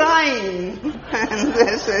b'Mitzrayim.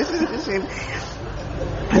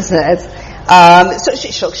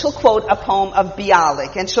 So she'll quote a poem of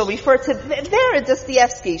Bialik, and she'll refer to Vera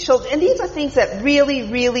Dostoevsky. And these are things that really,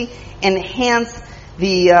 really enhance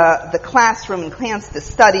the classroom, enhance the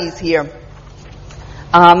studies here.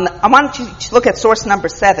 I want you to look at source number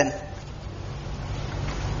 7.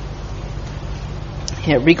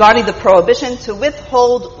 Here, regarding the prohibition to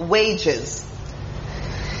withhold wages.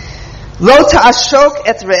 Lo ta'ashok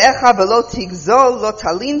et re'echa velo tigzol lo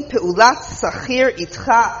talin peulat sachir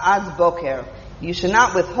itcha ad boker. You should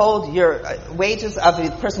not withhold your wages of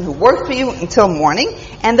the person who worked for you until morning.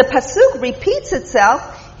 And the pasuk repeats itself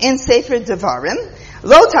in Sefer Devarim.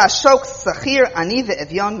 Lo ta'ashok sachir ani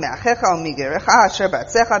ve'evyon me'achecha o migerecha asher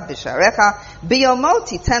ba'atzecha b'sharecha biyomo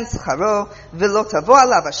titen scharo velo tavo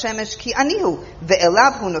alav hashemesh ki anihu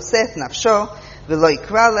ve'elav hu noseh nafsho. So these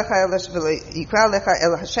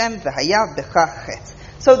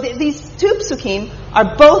two psukim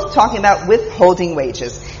are both talking about withholding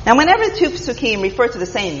wages. Now, whenever two psukim refer to the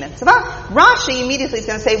same mitzvah, Rashi immediately is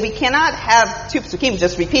going to say we cannot have two psukim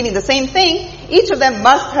just repeating the same thing. Each of them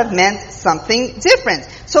must have meant something different.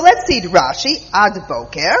 So let's see Rashi, ad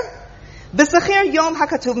boker. B'sachir yom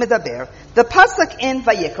hakatuv medaber. The pasuk in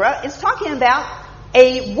Vayikra is talking about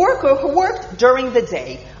a worker who worked during the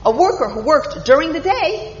day. A worker who worked during the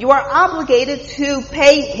day, you are obligated to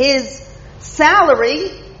pay his salary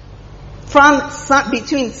from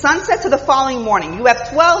between sunset to the following morning. You have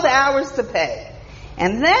 12 hours to pay.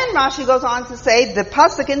 And then Rashi goes on to say the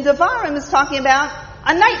pasuk in Devarim is talking about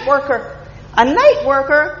a night worker. A night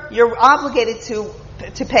worker, you're obligated to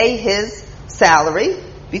pay his salary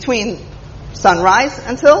between sunrise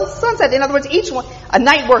until sunset. In other words, each one, a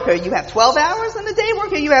night worker, you have 12 hours, and a day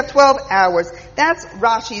worker, you have 12 hours. That's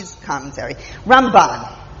Rashi's commentary. Ramban,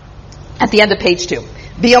 at the end of page 2.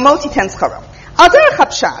 Biyomoti ten scharo. Al derech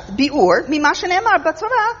hapshat, bi'ur, mima shenemar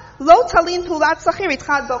b'torah, lo talin pulat sachir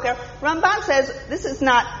itchad boker. Ramban says, this is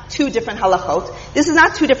not two different halachot. This is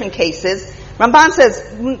not two different cases. Ramban says,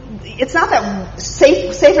 it's not that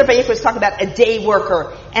Sefer Vayikra is talking about a day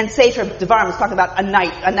worker, and Sefer Devarim is talking about a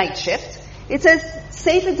night shift. It says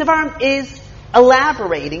Sefer Devarim is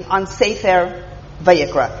elaborating on Sefer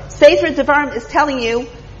Vayikra. Sefer Devarim is telling you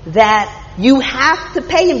that you have to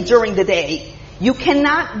pay him during the day. You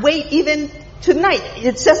cannot wait even to night.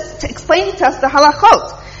 It's just explaining to us the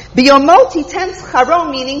halachot. Biyomoti ten scharo,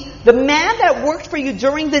 meaning the man that worked for you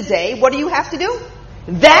during the day, what do you have to do?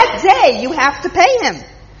 That day you have to pay him.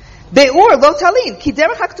 Be'ur lo talin, ki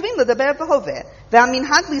derech haktuvim ledaber b'hoveh,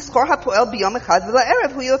 ve'aminhag liskor ha'poel b'yom echad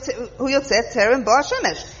v'la'erev hu yotzeh terem bo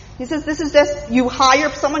hashemesh. He says this is just, you hire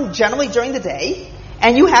someone generally during the day,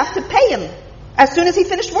 and you have to pay him as soon as he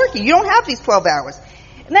finished working. You don't have these 12 hours.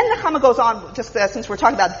 And then Nechama goes on, just since we're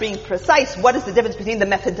talking about being precise, what is the difference between the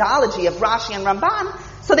methodology of Rashi and Ramban?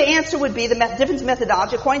 So the answer would be the difference in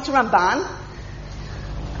methodology, according to Ramban,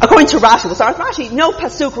 according to Rashi, we'll start with Rashi, no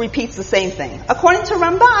pasuk repeats the same thing. According to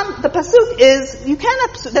Ramban, the pasuk is, you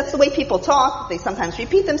cannot, that's the way people talk, they sometimes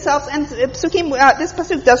repeat themselves, and psukim, this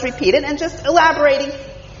pasuk does repeat it, and just elaborating,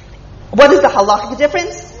 what is the halachic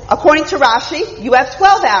difference? According to Rashi, you have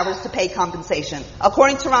 12 hours to pay compensation.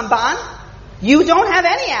 According to Ramban, you don't have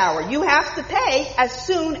any hour. You have to pay as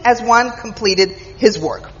soon as one completed his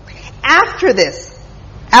work. After this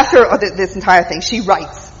entire thing, she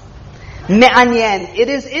writes, Me'anyen, it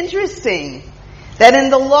is interesting that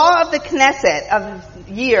in the law of the Knesset of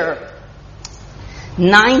year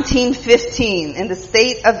 1915, in the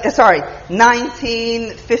state of,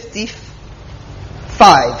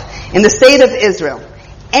 1955, in the state of Israel,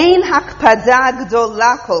 Ein hakpada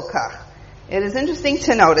gdola kol kach. It is interesting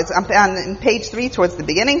to note, it's on page 3 towards the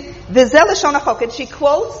beginning, V'zel lashon hachok, and she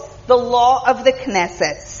quotes the law of the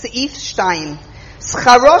Knesset, Seif Shtaim,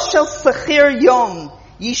 Scharo shel sechir yom,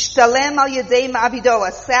 Yishtalem al yedei ma'avido.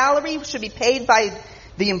 A salary should be paid by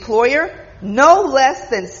the employer no less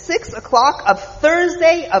than 6 o'clock of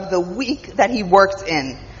Thursday of the week that he worked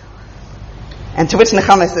in. And to which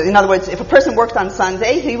Nechama says, in other words, if a person worked on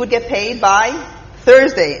Sunday, he would get paid by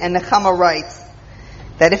Thursday. And Nechama writes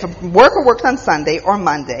that if a worker worked on Sunday or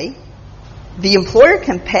Monday, the employer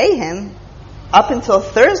can pay him up until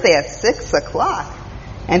Thursday at 6 o'clock.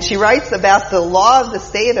 And she writes about the law of the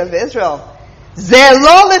state of Israel.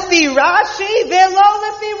 Zelo lefi Rashi, velo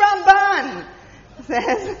lefi Ramban.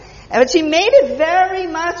 But she made it very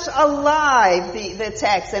much alive, the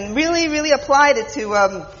text, and really, really applied it to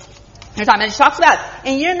her time. And she talks about,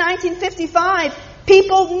 in year 1955,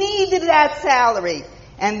 people needed that salary.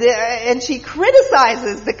 And she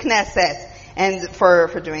criticizes the Knesset and for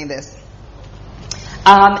doing this.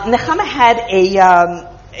 Nechama had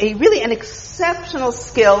a really an exceptional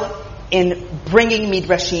skill in bringing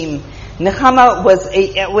midrashim. Nechama was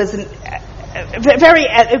a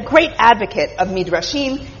great advocate of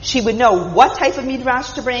midrashim. She would know what type of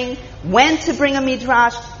midrash to bring, when to bring a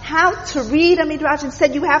midrash, how to read a midrash.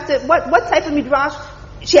 Instead, you have to what type of midrash.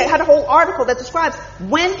 She had a whole article that describes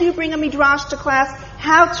when do you bring a midrash to class,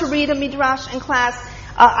 how to read a midrash in class.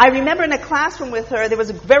 I remember in a classroom with her, there was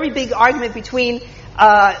a very big argument between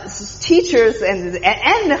teachers and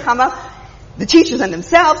Nechama, the teachers and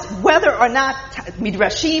themselves, whether or not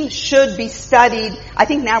Midrashim should be studied. I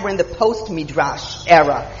think now we're in the post-Midrash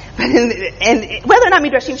era. And whether or not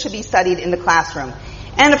Midrashim should be studied in the classroom.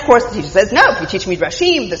 And of course the teacher says, no, if you teach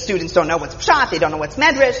Midrashim, the students don't know what's Pshat, they don't know what's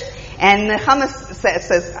Medrash. And Nechama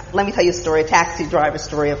says, let me tell you a story, a taxi driver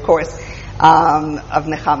story, of course, of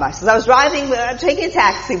Nechama. She says, I was taking a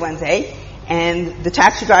taxi one day, and the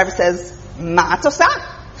taxi driver says,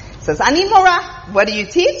 Ma'atosa. Says, Ani Mora. What do you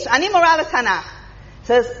teach? Ani Mora l'Tanakh.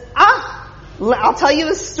 Says, I'll tell you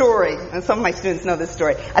a story. And some of my students know this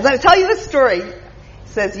story. I'd like to tell you a story.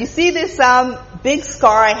 Says, you see this big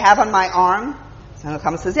scar I have on my arm? And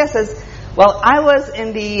Nechama says, yes. Says, well, I was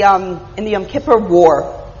in the Yom Kippur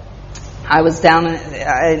War. I was down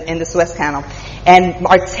in the Suez Canal, and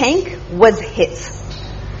our tank was hit.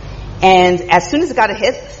 And as soon as it got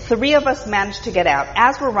hit, 3 of us managed to get out.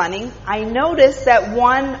 As we're running, I noticed that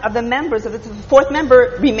one of the members, the 4th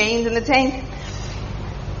member, remained in the tank.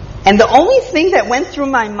 And the only thing that went through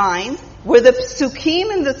my mind were the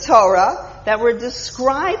psukim in the Torah that were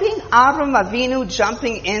describing Avram Avinu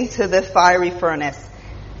jumping into the fiery furnace.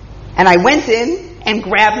 And I went in and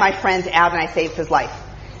grabbed my friend out, and I saved his life.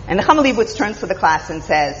 And Nechama Leibowitz turns to the class and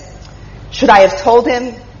says, should I have told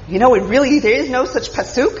him, there is no such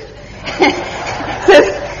pasuk?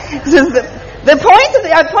 The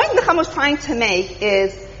point Nechama was trying to make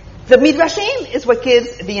is the Midrashim is what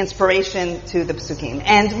gives the inspiration to the pasukim.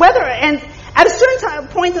 And at a certain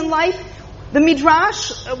point in life, the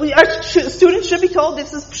Midrash, our students should be told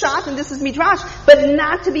this is Pshat and this is Midrash, but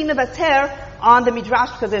not to be mevater on the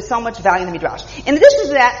Midrash because there's so much value in the Midrash. In addition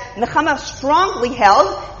to that, Nechama strongly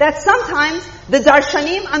held that sometimes the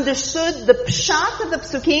Darshanim understood the Pshat of the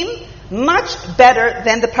Psukim much better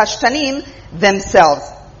than the Pashtanim themselves.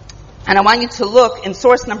 And I want you to look in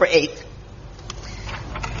source number 8.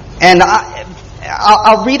 And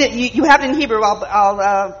I'll read it. You have it in Hebrew.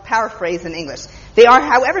 I'll paraphrase in English. They are,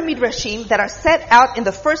 however, midrashim that are set out in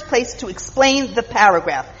the first place to explain the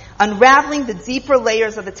paragraph, unraveling the deeper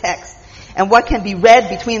layers of the text and what can be read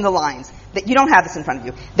between the lines. That you don't have this in front of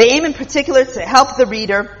you. They aim in particular to help the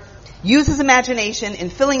reader use his imagination in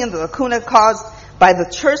filling in the lacuna caused by the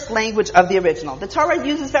terse language of the original. The Torah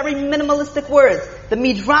uses very minimalistic words. The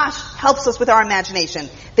Midrash helps us with our imagination.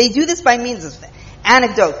 They do this by means of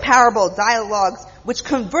anecdote, parable, dialogues, which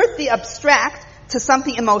convert the abstract to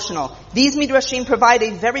something emotional. These Midrashim provide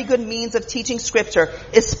a very good means of teaching Scripture,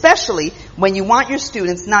 especially when you want your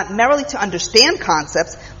students not merely to understand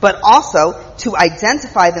concepts, but also to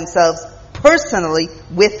identify themselves personally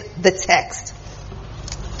with the text.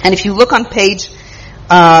 And if you look on page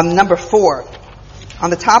number 4, on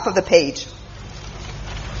the top of the page,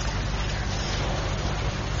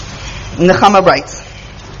 Nechama writes,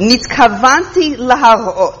 Nitkavanti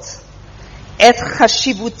laharot et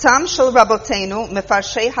chashivutam shel rabotenu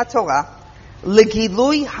mefarshei haTorah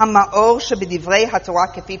legilui hamaor shebedivrei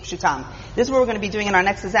haTorah kefi pshutam. This is what we're going to be doing in our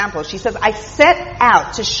next example. She says, I set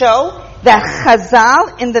out to show that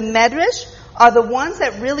Chazal in the Medrash are the ones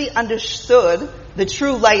that really understood the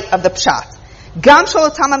true light of the Pshat. Gam shel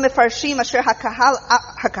otam mefarshim asher hakahal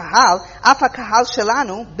af hakahal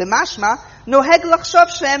shelanu b'mashma noheg lachshov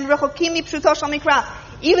shem rechokim mipshuto shel mikra.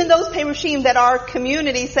 Even those Perushim that our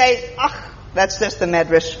community say, that's just the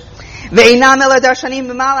Medrash. Ve'inam ela darshanim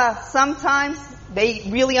b'mala. Sometimes they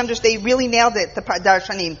really nailed it, the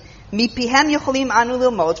darshanim. Mipihem yocholim anu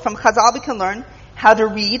lilmod. From Chazal we can learn how to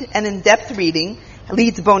read, and in-depth reading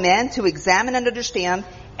leads bonen to examine and understand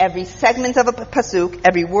every segment of a pasuk,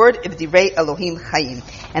 every word of Divrei Elohim Chaim.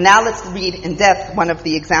 And now let's read in depth one of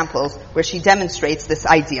the examples where she demonstrates this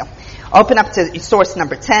idea. Open up to source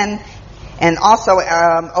number 10, and also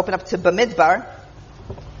open up to Bamidbar,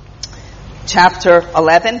 chapter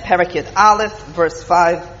 11, Perek Yud Aleph, verse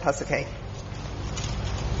 5, pasuk A.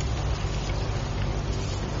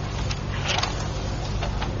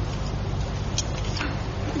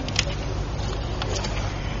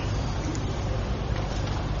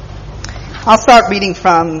 I'll start reading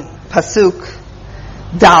from pasuk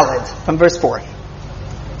Daled, from verse 4.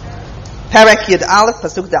 Perek Yud Aleph,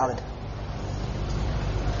 pasuk Daled.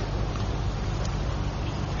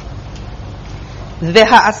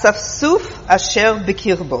 והאספסוף אשר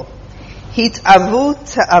בקרבו התאוו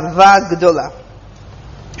תאווה גדולה.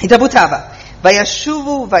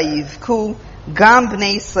 וישובו ויבכו גם בני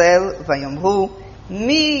ישראל ויאמרו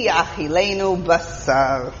מי יאכילנו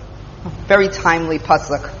בשר. Very timely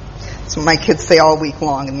pasuk. That's what my kids say all week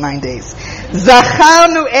long in 9 days.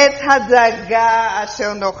 זכרנו את הדגה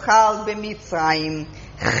אשר נאכל במצרים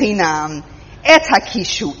חינם את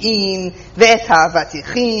הקישואים, ואת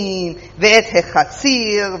האבטיחים, ואת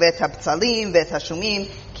החציר, ואת הבצלים, ואת השומים.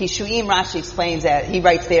 Kishuim, Rashi explains that, he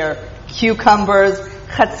writes there, cucumbers.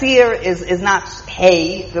 Chatzir is not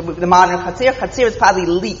hay, the modern chatzir. Chatzir is probably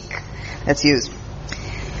leek that's used.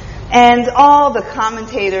 And all the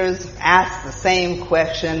commentators ask the same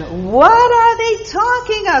question. What are they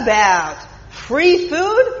talking about? Free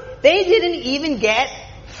food? They didn't even get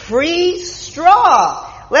free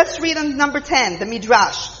straw. Let's read on number 10, the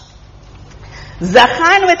Midrash.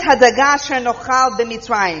 Zacharnu et hadaga asher nochal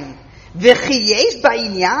b'Mitzrayim. וכי יש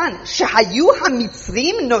בעניין שהיו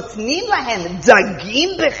המצרים נותנים להם דגים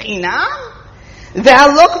בחינם?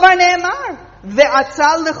 והלא כבר נאמר,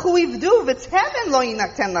 ועצל לכו עבדו ותבן לא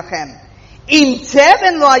יינתן לכם. אם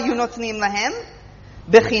תבן לא היו נותנים להם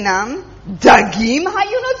בחינם, דגים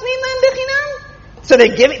היו נותנים להם בחינם? So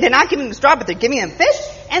they're not giving them straw, but they're giving them fish.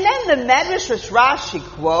 And then the Medrash Rashi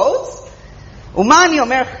quotes, Umani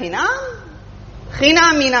omer chinam,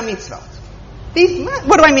 chinam min hamitzvot.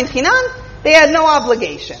 What do I mean chinam? They had no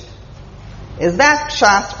obligation. Is that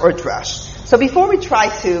pshat or drash? So before we try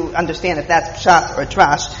to understand if that's pshat or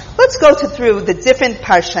drash, let's go through the different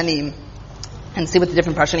parshanim and see what the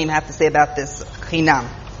different parshanim have to say about this chinam.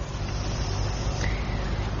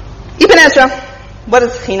 Ibn Ezra, what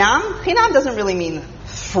is chinam? Chinam doesn't really mean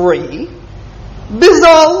free.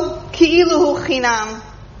 Bizol ki'iluhu chinam.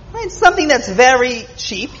 Right? Something that's very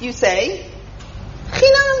cheap, you say.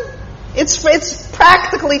 Chinam. It's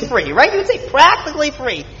practically free, right? You would say practically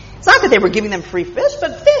free. It's not that they were giving them free fish,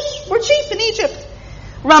 but fish were cheap in Egypt.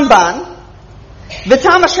 Ramban,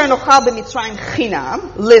 V'tam asher nochal b'Mitzrayim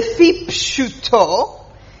chinam, lefi pshuto,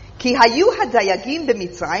 כי היו הדייגים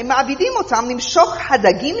במצרים, מעבידים אותם למשוך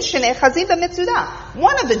הדגים שנאחזים במצודה.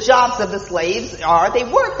 One of the jobs of the slaves they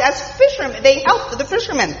worked as fishermen, they helped the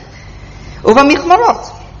fishermen.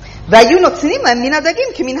 ובמכמרות. והיו נותנים להם מן הדגים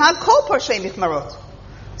כמנהג כל פורשי מכמרות.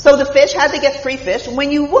 So the fish had to get free fish. When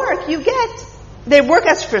you work, they work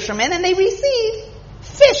as fishermen and they receive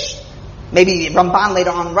fish. Maybe Ramban later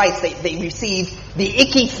on writes they receive the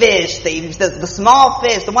icky fish, the small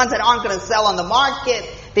fish, the ones that aren't going to sell on the market,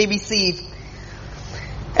 they receive.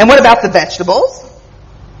 And what about the vegetables?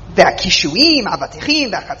 והקישואים, האבטיחים,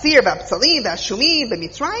 והחציר, והבצלים, והשומim,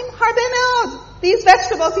 במצרים, הרבה מאוד. These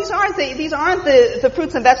vegetables, these aren't the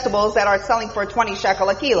fruits and vegetables that are selling for 20 shekel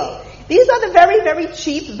a kilo. These are the very, very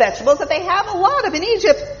cheap vegetables that they have a lot of in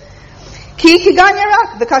Egypt. They didn't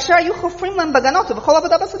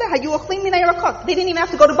even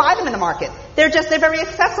have to go to buy them in the market. They're very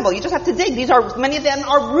accessible. You just have to dig. Many of them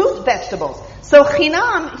are root vegetables. So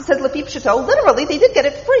chinam, he says, literally, they did get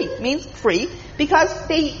it free. It means free because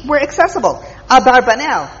they were accessible.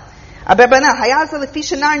 Abarbanel, היה זה לפי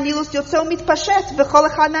שנער נילוס יוצא ומתפשט, וכל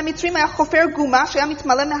אחד מהמצרים היה חופר גומה שהיה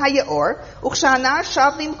מתמלא מהיאור, וכשהנער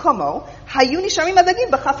שב למקומו, היו נשארים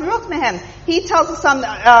הדגים בחפירות מהם. He tells us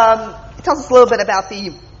a little bit about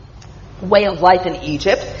the way of life in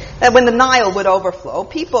Egypt, that when the Nile would overflow,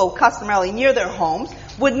 people customarily near their homes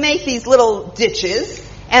would make these little ditches,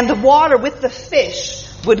 and the water with the fish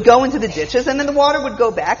would go into the ditches, and then the water would go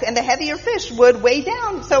back, and the heavier fish would weigh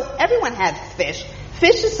down. So everyone had fish.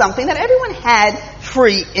 Fish is something that everyone had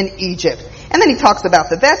free in Egypt. And then he talks about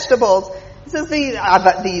the vegetables. He says the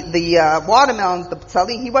watermelons, the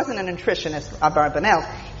psalim, he wasn't a nutritionist, Abarbanel.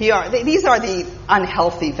 These are the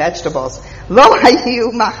unhealthy vegetables. Lo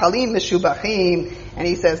hayu machalim meshubachim. And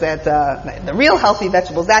he says that the real healthy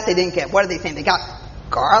vegetables, that they didn't get. What are they saying? They got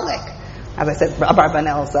garlic. As I said,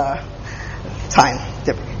 Abarbanel's time.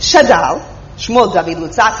 Shadal. Shmuel David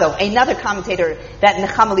Lutzato, another commentator that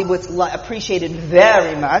Nechama Leibowitz appreciated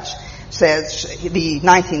very much, says, the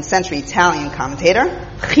 19th century Italian commentator,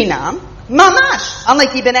 chinam, mamash.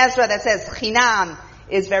 Unlike Ibn Ezra that says chinam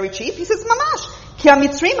is very cheap, he says mamash. Ki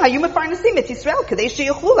hamitzrim hayu mefarnesim et Yisrael kadei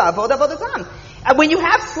sheyichlu la'avod avodatam. When you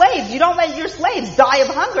have slaves, you don't let your slaves die of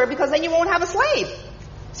hunger because then you won't have a slave.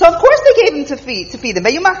 So of course they gave them to feed them.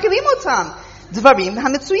 Vayu machilim otam. Dvarim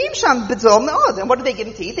hametzuim sham b'dzol me'od. And what do they give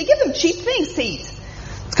them to eat? They give them cheap things to eat.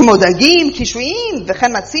 Dagim, kishriim,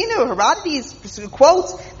 v'chen matzinu. Herodotus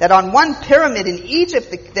quotes that on one pyramid in Egypt,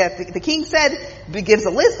 the king said, gives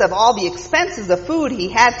a list of all the expenses of food he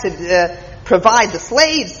had to provide the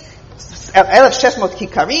slaves. 1,600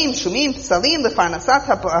 kikarim, shumim, psalim, lefarnasat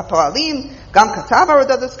ha'poalim, gam katav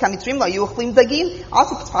harodotus, kamitzrim lo hayu ochlim dagim.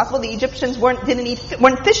 Also, it's possible the Egyptians weren't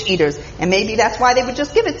fish eaters, and maybe that's why they would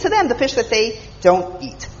just give it to them, the fish that they don't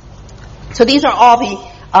eat. So these are all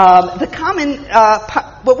the common,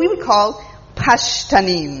 what we would call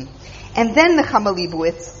pashtanim. And then the Nechama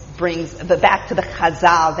Leibowitz brings back to the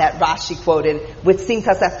Chazal that Rashi quoted, which seems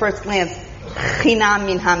to us at first glance, chinam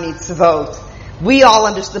min hamitzvot. We all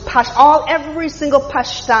understood every single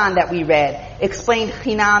Pashtan that we read explained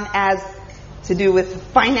chinam as to do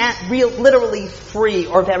with literally free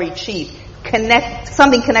or very cheap,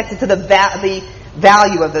 something connected to the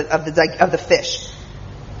value of the fish.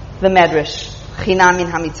 The Medrash, chinam min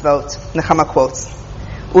hamitzvot, Nechama quotes.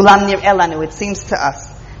 Ulam nir elanu, it seems to us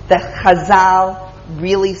that Chazal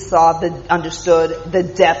really understood the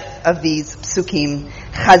depth of these psukim.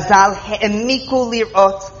 Chazal he'emiku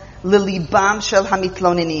lirot lilibam shel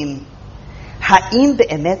hamitlonenim. Ha'im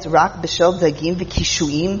be'emet rak b'shel dagim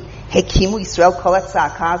v'kishuim hekimu Yisrael kol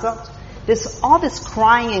hatza'aka hazot? All this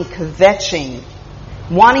crying and kvetching,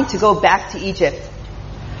 wanting to go back to Egypt,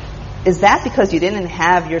 is that because you didn't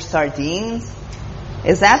have your sardines?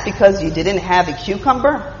 Is that because you didn't have a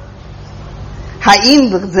cucumber? Ha'im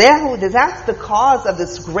b'zehu, is that the cause of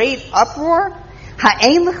this great uproar?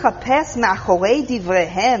 Ha'ein l'chapes ma'achorei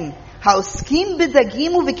divrehem ha'oskim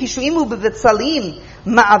b'dagim u'v'kishuim u'b'vetzalim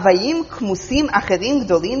ma'avayim kmusim acherim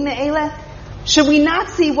gdolim me'eleh? Should we not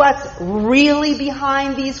see what's really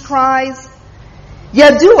behind these cries?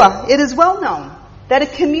 Yadua, it is well known that a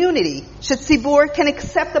community, shetzibur, can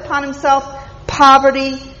accept upon himself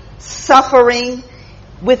poverty, suffering,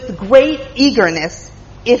 with great eagerness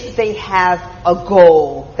if they have a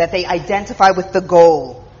goal, that they identify with the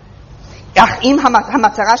goal. If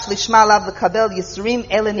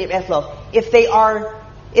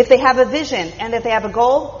they have a vision and if they have a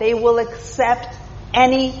goal, they will accept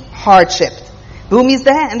any hardship.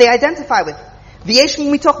 And they identify with. A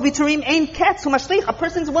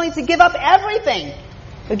person is willing to give up everything.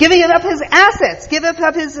 Giving up his assets, give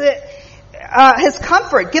up his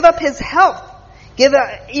comfort, give up his health.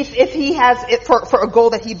 If he has it for a goal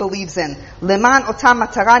that he believes in.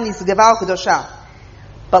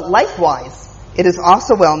 But likewise, it is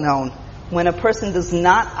also well known when a person does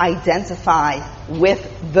not identify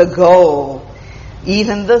with the goal,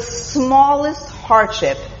 even the smallest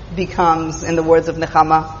hardship becomes, in the words of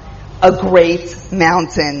Nechama, a great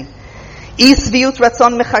mountain. Or in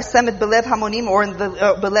the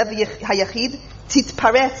belev hayachid,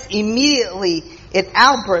 titparetz, immediately it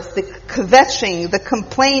outbursts, the kvetching, the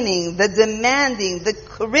complaining, the demanding, the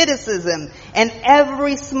criticism, and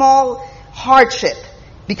every small hardship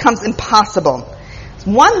becomes impossible.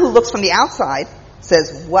 One who looks from the outside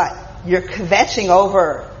says, what? You're kvetching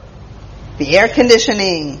over the air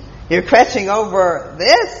conditioning, you're kvetching over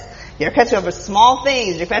this, you're kvetching over small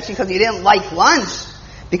things, you're kvetching because you didn't like lunch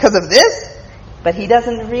because of this. But he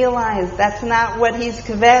doesn't realize that's not what he's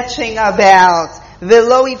kvetching about.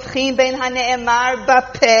 V'lo yivchin ben hane'emar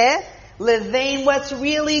bapeh levein what's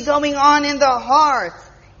really going on in the heart.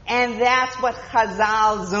 And that's what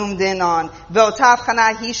Chazal zoomed in on. V'otav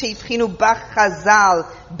chana hi she'yivchinu bach Chazal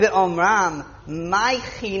be'omram my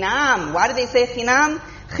chinam. Why do they say chinam?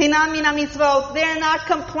 Chinam min hamitzvot. They're not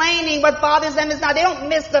complaining. What bothers them is not, they don't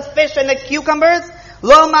miss the fish and the cucumbers.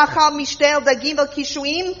 Lo machal mishtel dagim vel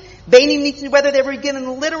kishuim. Whether they were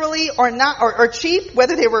given literally or not, or cheap,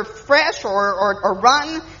 whether they were fresh or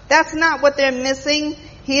rotten, that's not what they're missing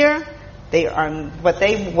here. They are what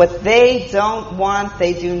they don't want.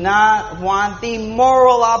 They do not want the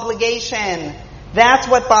moral obligation. That's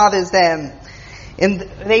what bothers them, and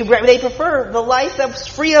they prefer the life that's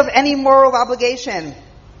free of any moral obligation.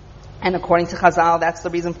 And according to Chazal, that's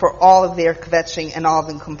the reason for all of their kvetching and all of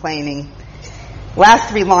them complaining.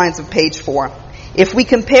 Last 3 lines of page 4. If we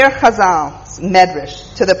compare Chazal's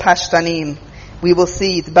Medrash to the Pashtanim, we will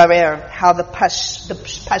see Barer how the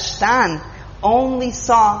Pashtan only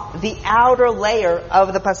saw the outer layer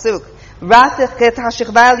of the pasuk.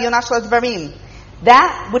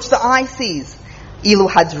 That which the eye sees. Ilu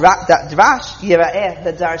hadrash yira'eh,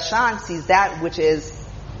 the darshan sees that which is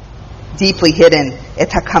deeply hidden. Et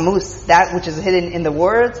hakamus, that which is hidden in the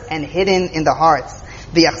words and hidden in the hearts.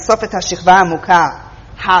 V'yachsof et hashikva amuka.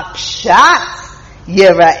 Hapshat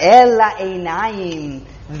Yira'el la'einayim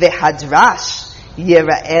v'hadrash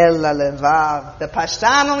Yira'el la'levav. The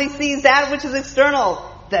Pashtan only sees that which is external.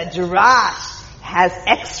 The Drash has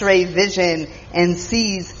X-ray vision and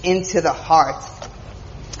sees into the heart.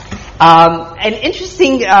 An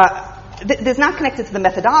interesting, this is not connected to the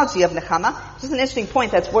methodology of Nechama. Just an interesting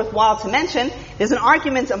point that's worthwhile to mention. There's an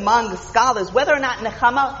argument among the scholars whether or not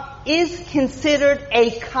Nechama is considered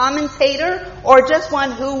a commentator or just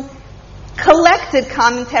one who collected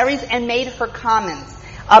commentaries and made her comments.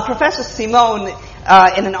 Professor Simon,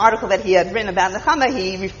 in an article that he had written about Nechama,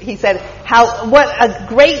 he said what a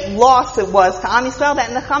great loss it was to Am Yisrael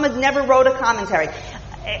that Nechama never wrote a commentary.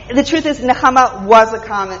 The truth is, Nechama was a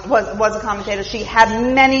commentator. She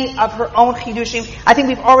had many of her own chidushim. I think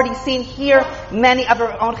we've already seen here many of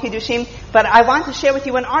her own chidushim. But I want to share with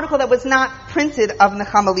you an article that was not printed of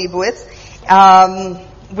Nechama Leibowitz,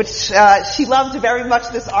 which she loved very much.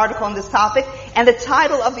 This article on this topic, and the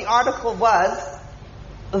title of the article was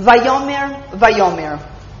Vayomer Vayomer.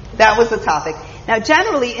 That was the topic. Now,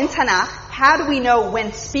 generally in Tanakh, how do we know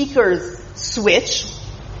when speakers switch?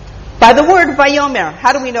 By the word Vayomer.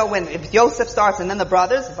 How do we know when? If Yosef starts and then the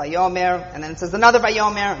brothers, Vayomer, and then it says another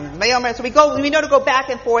Vayomer, and then Vayomer. So we know to go back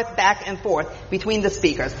and forth between the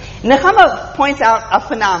speakers. Nechama points out a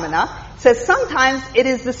phenomena. Says sometimes it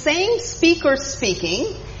is the same speaker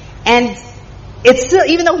speaking, and it's still,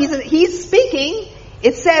 even though he's speaking,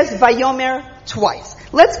 it says Vayomer twice.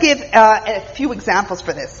 Let's give a few examples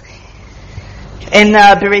for this. In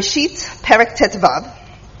Bereshit, Perek Tetvav,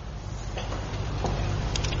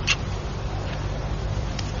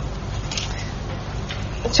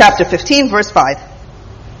 chapter 15, verse 5.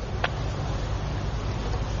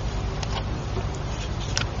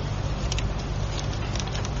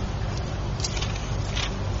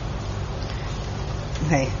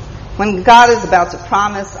 Okay. When God is about to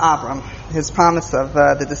promise Abram, his promise of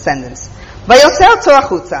the descendants. Vayotzer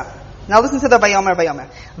tzorachutza. Now listen to the Vayomer, Vayomer.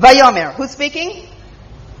 Vayomer. Who's speaking?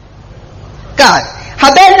 God.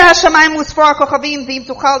 Haber na hashamayim u'sfor ha'kochavim v'im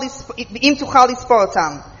tuchal lispor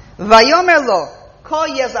otam. Vayomer lo. Kol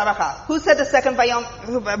yezaracha. Who said the second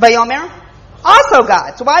Vayomer? Also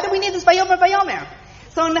God. So why do we need this Vayomer, Vayomer?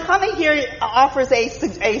 So Nechama here offers a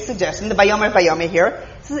suggestion, the Vayomer, Vayomer here.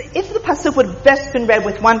 Says if the pasuk would have best been read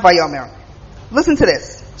with one Vayomer. Listen to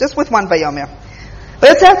this. Just with one Vayomer. We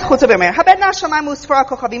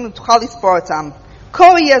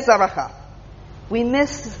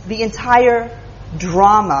miss the entire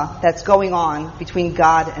drama that's going on between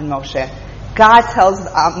God and Moshe. God tells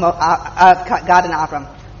God and Avram,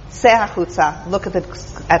 look at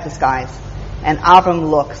the skies. And Avram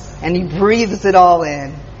looks, and he breathes it all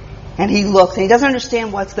in. And he looks, and he doesn't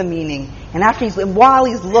understand what's the meaning. And while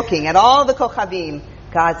he's looking at all the kochavim,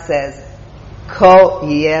 God says, Ko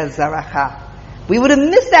yeh zaracha. We would have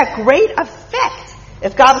missed that great effect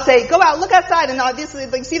if God would say, go out, look outside,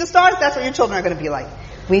 and see the stars? That's what your children are going to be like.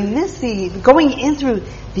 We miss going in through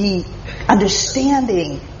the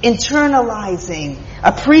understanding, internalizing,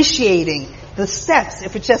 appreciating the steps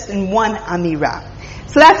if it's just in one amirah.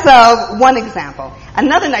 So that's one example.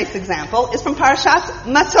 Another nice example is from Parashat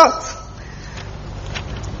Matot.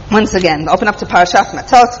 Once again, open up to Parashat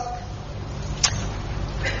Matot.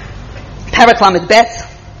 Perek Lamed Bet.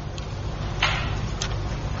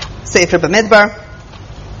 Sefer B'Midbar.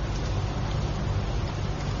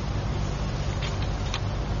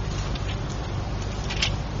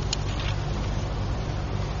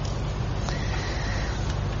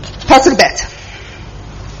 Pasuk Bet.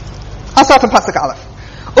 I'll start from Pasuk Aleph.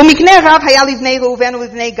 ומקנה רב היה לבני ראובן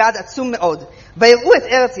ולבני גד עצום מאוד. ויראו את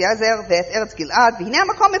ארץ יעזר ואת ארץ גלעד, והנה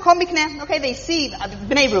המקום מקום מקנה. Okay, they see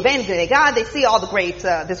בני ראובן ובני גד, they see all the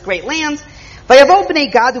this great land. ויבואו בני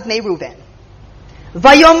גד ובני ראובן.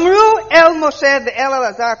 ויאמרו אל משה ואל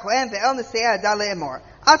אלעזר הכהן ואל נשיאי העדה לאמור.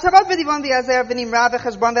 עטרות ודיבון ויעזר ונמרה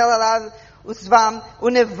וחשבון ואלעזר וסבם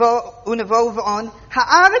ונבו ובעון.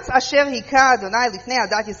 הארץ אשר היכה אדוני לפני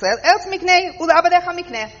עדת ישראל, ארץ מקנה ולעבדיך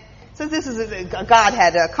מקנה. So this is God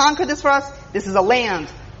had conquered this for us. This is a land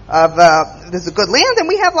of this is a good land, and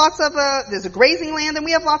we have lots of there's a grazing land, and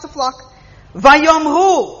we have lots of flock.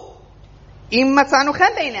 Vayomru im matzanu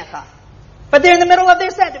chen beinecha. But they're in the middle of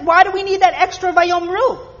their set. Why do we need that extra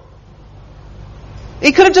vayomru?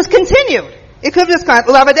 It could have just continued. It could have just gone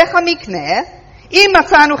ulavadecha mikneh im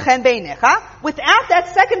matzanu chen beinecha. Without that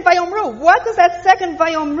second vayomru, what does that second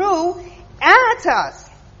vayomru add to us?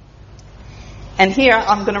 And here,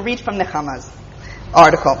 I'm going to read from Nechama's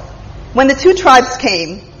article. When the two tribes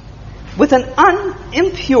came with an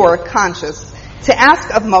impure conscience to ask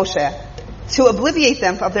of Moshe to obliviate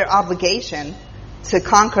them of their obligation to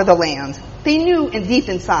conquer the land, they knew deep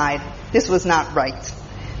inside this was not right.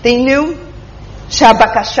 They knew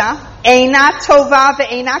Shabakasha eina tova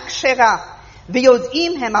ve'eina kshera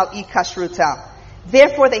v'yod'im hem al ikashruta.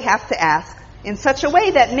 Therefore, they have to ask in such a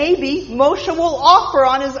way that maybe Moshe will offer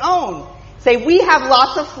on his own. Say, we have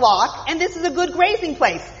lots of flock, and this is a good grazing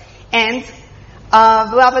place. And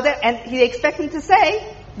they expect him to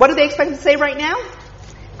say, what do they expect him to say right now?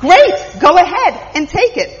 Great, go ahead and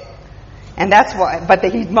take it. And that's why, but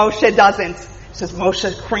Moshe doesn't. It's just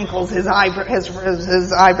Moshe crinkles his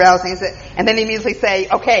eyebrows, and then he immediately say,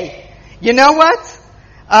 okay, you know what?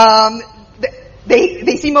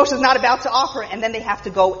 They see Moshe's not about to offer, and then they have to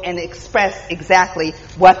go and express exactly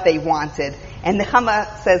what they wanted. And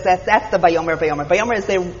Nechama says that that's the Vayomer. Vayomer is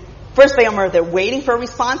their first Vayomer. They're waiting for a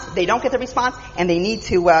response. They don't get the response, and they need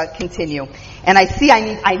to continue. And I see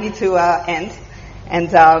I need to end.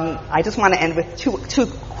 And I just want to end with two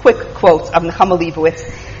quick quotes of Nechama Leibowitz.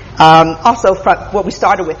 Also from what we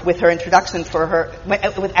started with her introduction for her,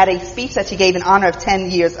 at a speech that she gave in honor of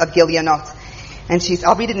 10 years of Gilyanot. And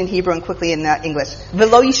I'll read it in Hebrew and quickly in English.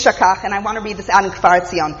 V'lo yishakach, and I want to read this out in Kfar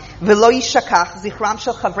Etzion. V'lo yishakach zichram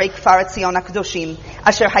shel chavrei Kfar Etzion HaKadoshim,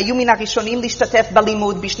 asher hayu min harishonim lishtatef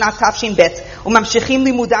balimud bishnat tafshin bet, umamshichim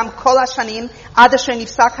limudam kol hashanim, ad asher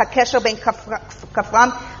nifsak hakesher ben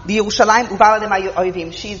Kafram lYerushalayim uvaladem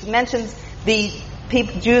ha'oivim. She mentions the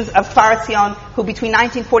Jews of Kfar Etzion who between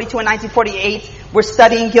 1942 and 1948 were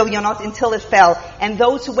studying Gilyanot until it fell, and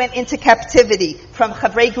those who went into captivity from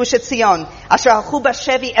Chavrei Gush Etzion, asher halchu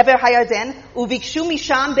bashevi ever hayarden, uvikshu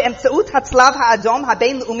misham be'emtzeut hatzlav ha'adom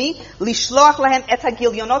habein le'umi lishloach lahem et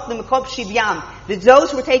ha'Gilyanot l'mekov shivyam.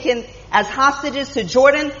 Those who were taken as hostages to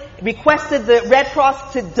Jordan requested the Red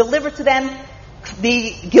Cross to deliver to them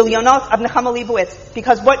the Gilyanot of Nechama Leibowitz,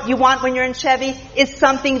 because what you want when you're in Shevi is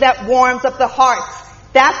something that warms up the heart.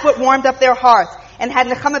 That's what warmed up their hearts. And had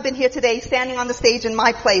Nechama been here today, standing on the stage in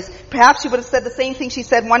my place, perhaps she would have said the same thing she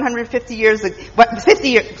said 50 years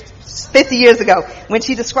ago, when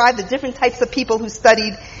she described the different types of people who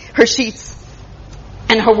studied her sheets.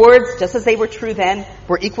 And her words, just as they were true then,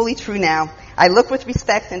 were equally true now. I look with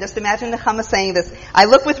respect, and just imagine Nechama saying this, I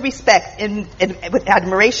look with respect and with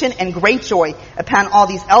admiration and great joy upon all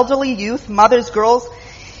these elderly youth, mothers, girls,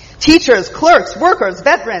 teachers, clerks, workers,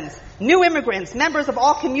 veterans, new immigrants, members of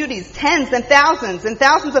all communities, tens and thousands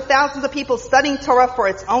of people studying Torah for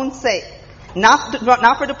its own sake. Not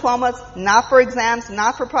for diplomas, not for exams,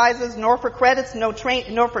 not for prizes, nor for credits, nor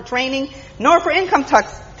for training, nor for income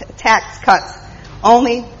tax cuts.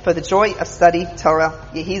 Only for the joy of study Torah.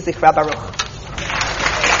 Yehi Zichra Baruch.